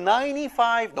believes in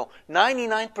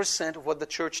 99% of what the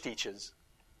church teaches,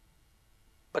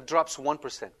 but drops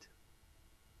 1%.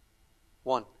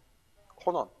 1.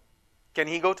 Hold on. Can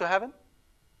he go to heaven?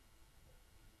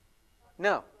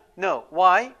 No. No.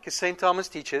 Why? Because St. Thomas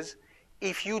teaches,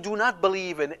 if you do not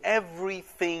believe in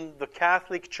everything the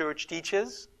Catholic Church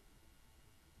teaches,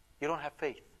 you don't have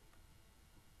faith.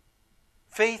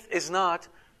 Faith is not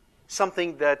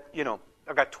something that,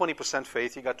 I've got 20%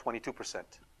 faith, you got 22%.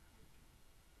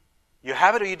 You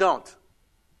have it or you don't.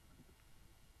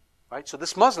 Right? So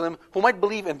this Muslim who might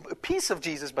believe in a piece of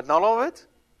Jesus but not all of it,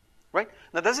 right?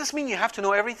 Now does this mean you have to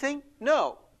know everything?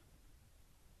 No.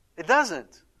 It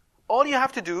doesn't. All you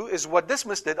have to do is what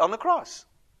Dismas did on the cross.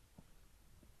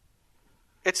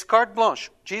 It's carte blanche.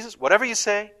 Jesus, whatever you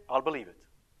say, I'll believe it.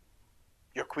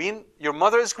 Your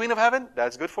mother is Queen of Heaven?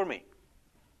 That's good for me.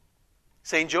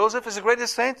 Saint Joseph is the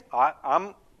greatest saint?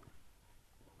 I'll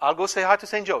go say hi to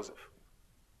Saint Joseph.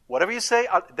 Whatever you say,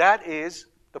 that is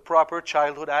the proper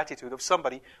childhood attitude of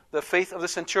somebody. The faith of the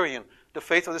centurion, the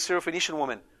faith of the Syrophoenician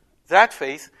woman. That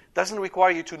faith doesn't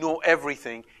require you to know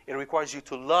everything. It requires you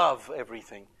to love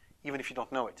everything, even if you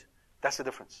don't know it. That's the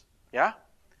difference. Yeah?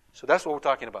 So that's what we're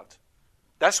talking about.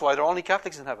 That's why there are only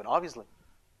Catholics in heaven, obviously.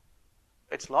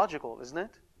 It's logical, isn't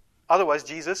it? Otherwise,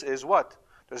 Jesus is what?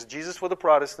 There's Jesus for the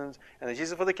Protestants, and then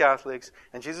Jesus for the Catholics,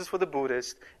 and Jesus for the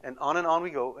Buddhists, and on we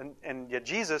go. And yet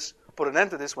Jesus put an end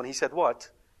to this when he said what?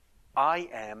 I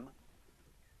am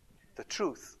the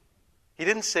truth. He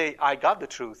didn't say, I got the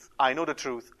truth, I know the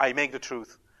truth, I make the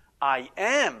truth. I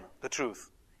am the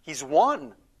truth. He's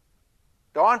one.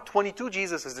 There aren't 22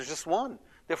 Jesuses, there's just one.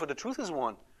 Therefore, the truth is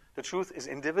one. The truth is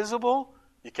indivisible.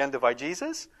 You can't divide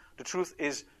Jesus. The truth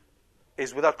is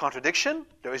without contradiction.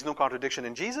 There is no contradiction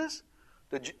in Jesus.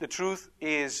 The truth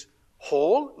is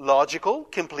whole, logical,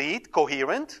 complete,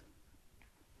 coherent,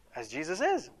 as Jesus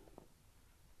is.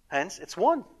 Hence, it's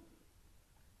one.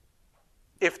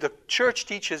 If the church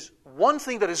teaches one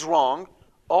thing that is wrong,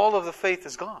 all of the faith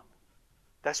is gone.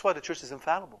 That's why the church is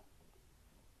infallible.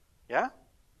 Yeah?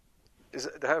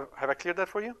 Have I cleared that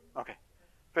for you? Okay.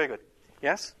 Very good.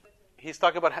 Yes? He's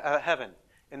talking about heaven.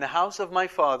 In the house of my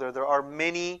Father, there are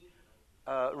many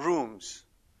rooms.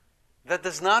 That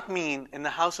does not mean in the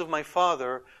house of my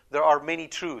Father, there are many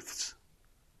truths.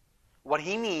 What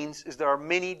he means is there are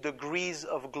many degrees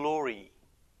of glory.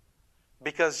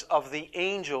 Because of the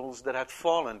angels that had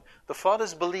fallen. The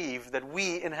fathers believe that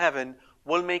we in heaven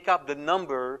will make up the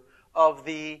number of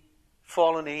the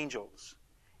fallen angels.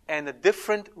 And the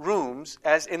different rooms,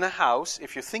 as in a house,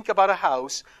 if you think about a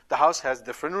house, the house has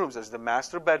different rooms. There's the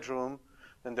master bedroom,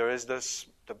 then there is the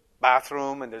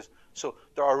bathroom, and so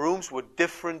there are rooms with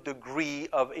different degree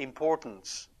of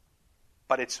importance.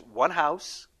 But it's one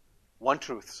house, one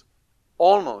truth.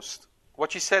 Almost.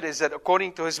 What you said is that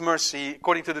according to His mercy,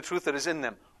 according to the truth that is in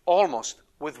them, almost,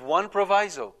 with one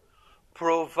proviso,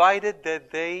 provided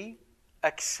that they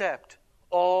accept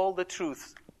all the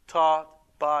truths taught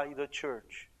by the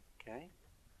church. Okay?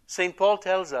 St. Paul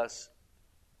tells us,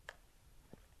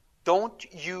 don't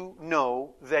you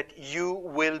know that you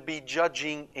will be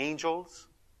judging angels?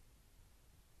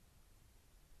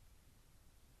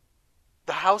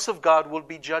 The house of God will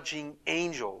be judging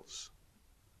angels.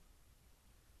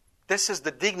 This is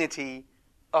the dignity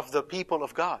of the people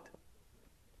of God.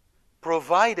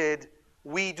 Provided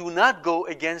we do not go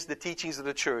against the teachings of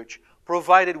the church,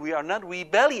 provided we are not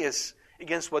rebellious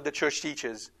against what the church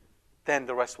teaches, then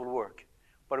the rest will work.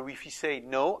 But if you say,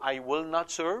 no, I will not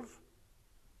serve,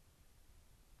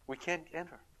 we can't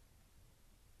enter.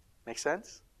 Make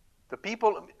sense? The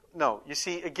people, no, you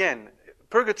see, again,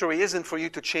 purgatory isn't for you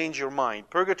to change your mind.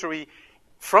 Purgatory,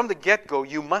 from the get-go,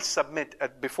 you must submit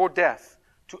before death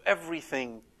to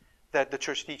everything that the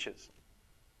church teaches.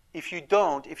 If you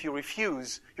don't, if you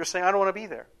refuse, you're saying, I don't want to be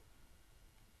there.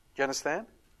 Do you understand?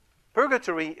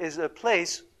 Purgatory is a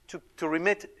place to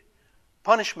remit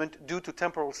punishment due to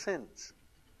temporal sins.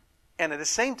 And at the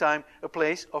same time, a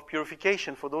place of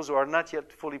purification for those who are not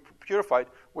yet fully purified,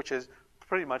 which is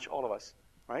pretty much all of us.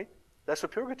 Right? That's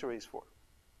what purgatory is for.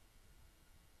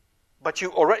 But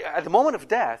you already, at the moment of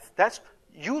death,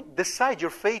 you decide your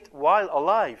fate while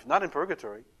alive, not in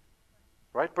purgatory.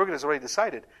 Right? Purgatory is already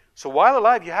decided. So while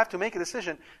alive, you have to make a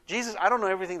decision. Jesus, I don't know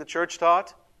everything the church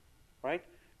taught. Right?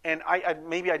 And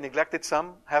maybe I neglected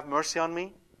some. Have mercy on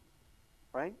me.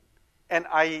 Right? And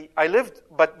I lived,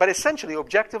 but essentially,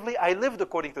 objectively, I lived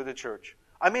according to the church.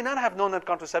 I may not have known that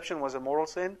contraception was a moral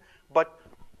sin, but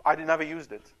I never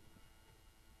used it.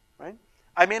 Right?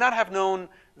 I may not have known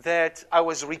that I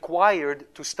was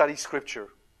required to study Scripture.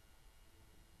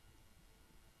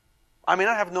 I may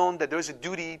not have known that there's a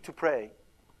duty to pray.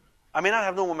 I may not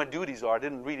have known what my duties are. I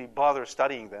didn't really bother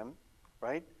studying them.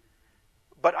 Right?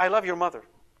 But I love your mother.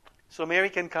 So Mary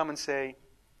can come and say,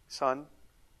 son,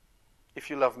 if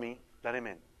you love me, let him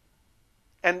in.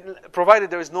 And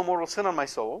provided there is no mortal sin on my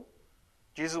soul,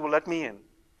 Jesus will let me in.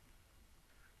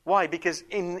 Why? Because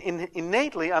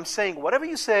innately I'm saying, whatever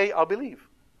you say, I'll believe.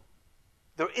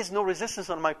 There is no resistance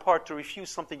on my part to refuse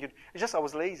something. It's just I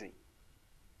was lazy.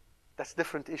 That's a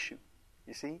different issue.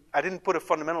 You see? I didn't put a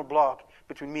fundamental block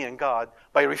between me and God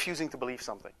by refusing to believe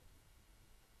something.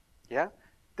 Yeah?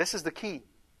 This is the key.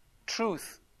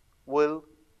 Truth will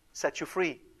set you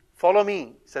free. Follow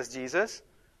me, says Jesus.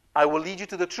 I will lead you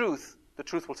to the truth. The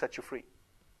truth will set you free.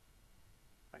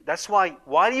 That's why,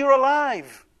 while you're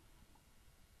alive,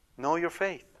 know your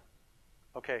faith.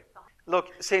 Okay.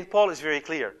 Look, St. Paul is very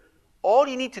clear. All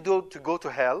you need to do to go to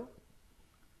hell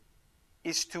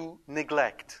is to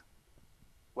neglect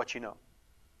what you know.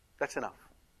 That's enough.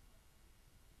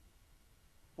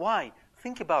 Why?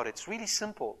 Think about it. It's really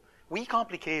simple. We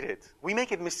complicate it. We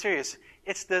make it mysterious.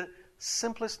 It's the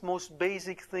simplest, most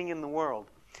basic thing in the world.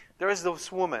 There is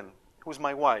this woman who's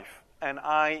my wife, and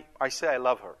I say I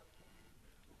love her.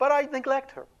 But I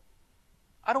neglect her.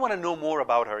 I don't want to know more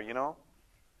about her, you know.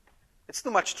 It's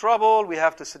too much trouble. We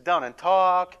have to sit down and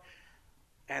talk,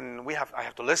 and I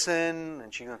have to listen,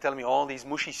 and she's going to tell me all these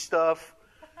mushy stuff,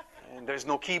 and there's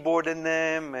no keyboard in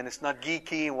them, and it's not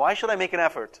geeky. Why should I make an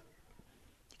effort?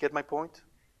 You get my point?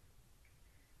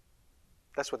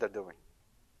 That's what they're doing.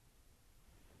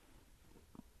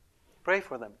 Pray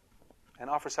for them and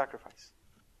offer sacrifice.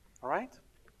 All right?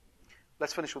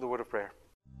 Let's finish with a word of prayer.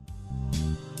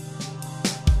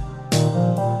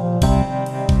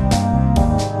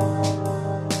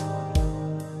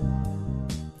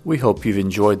 We hope you've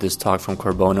enjoyed this talk from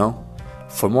Corbono.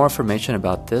 For more information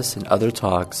about this and other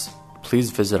talks, please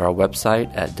visit our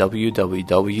website at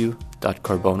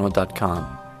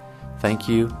www.corbono.com. Thank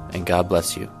you, and God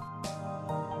bless you.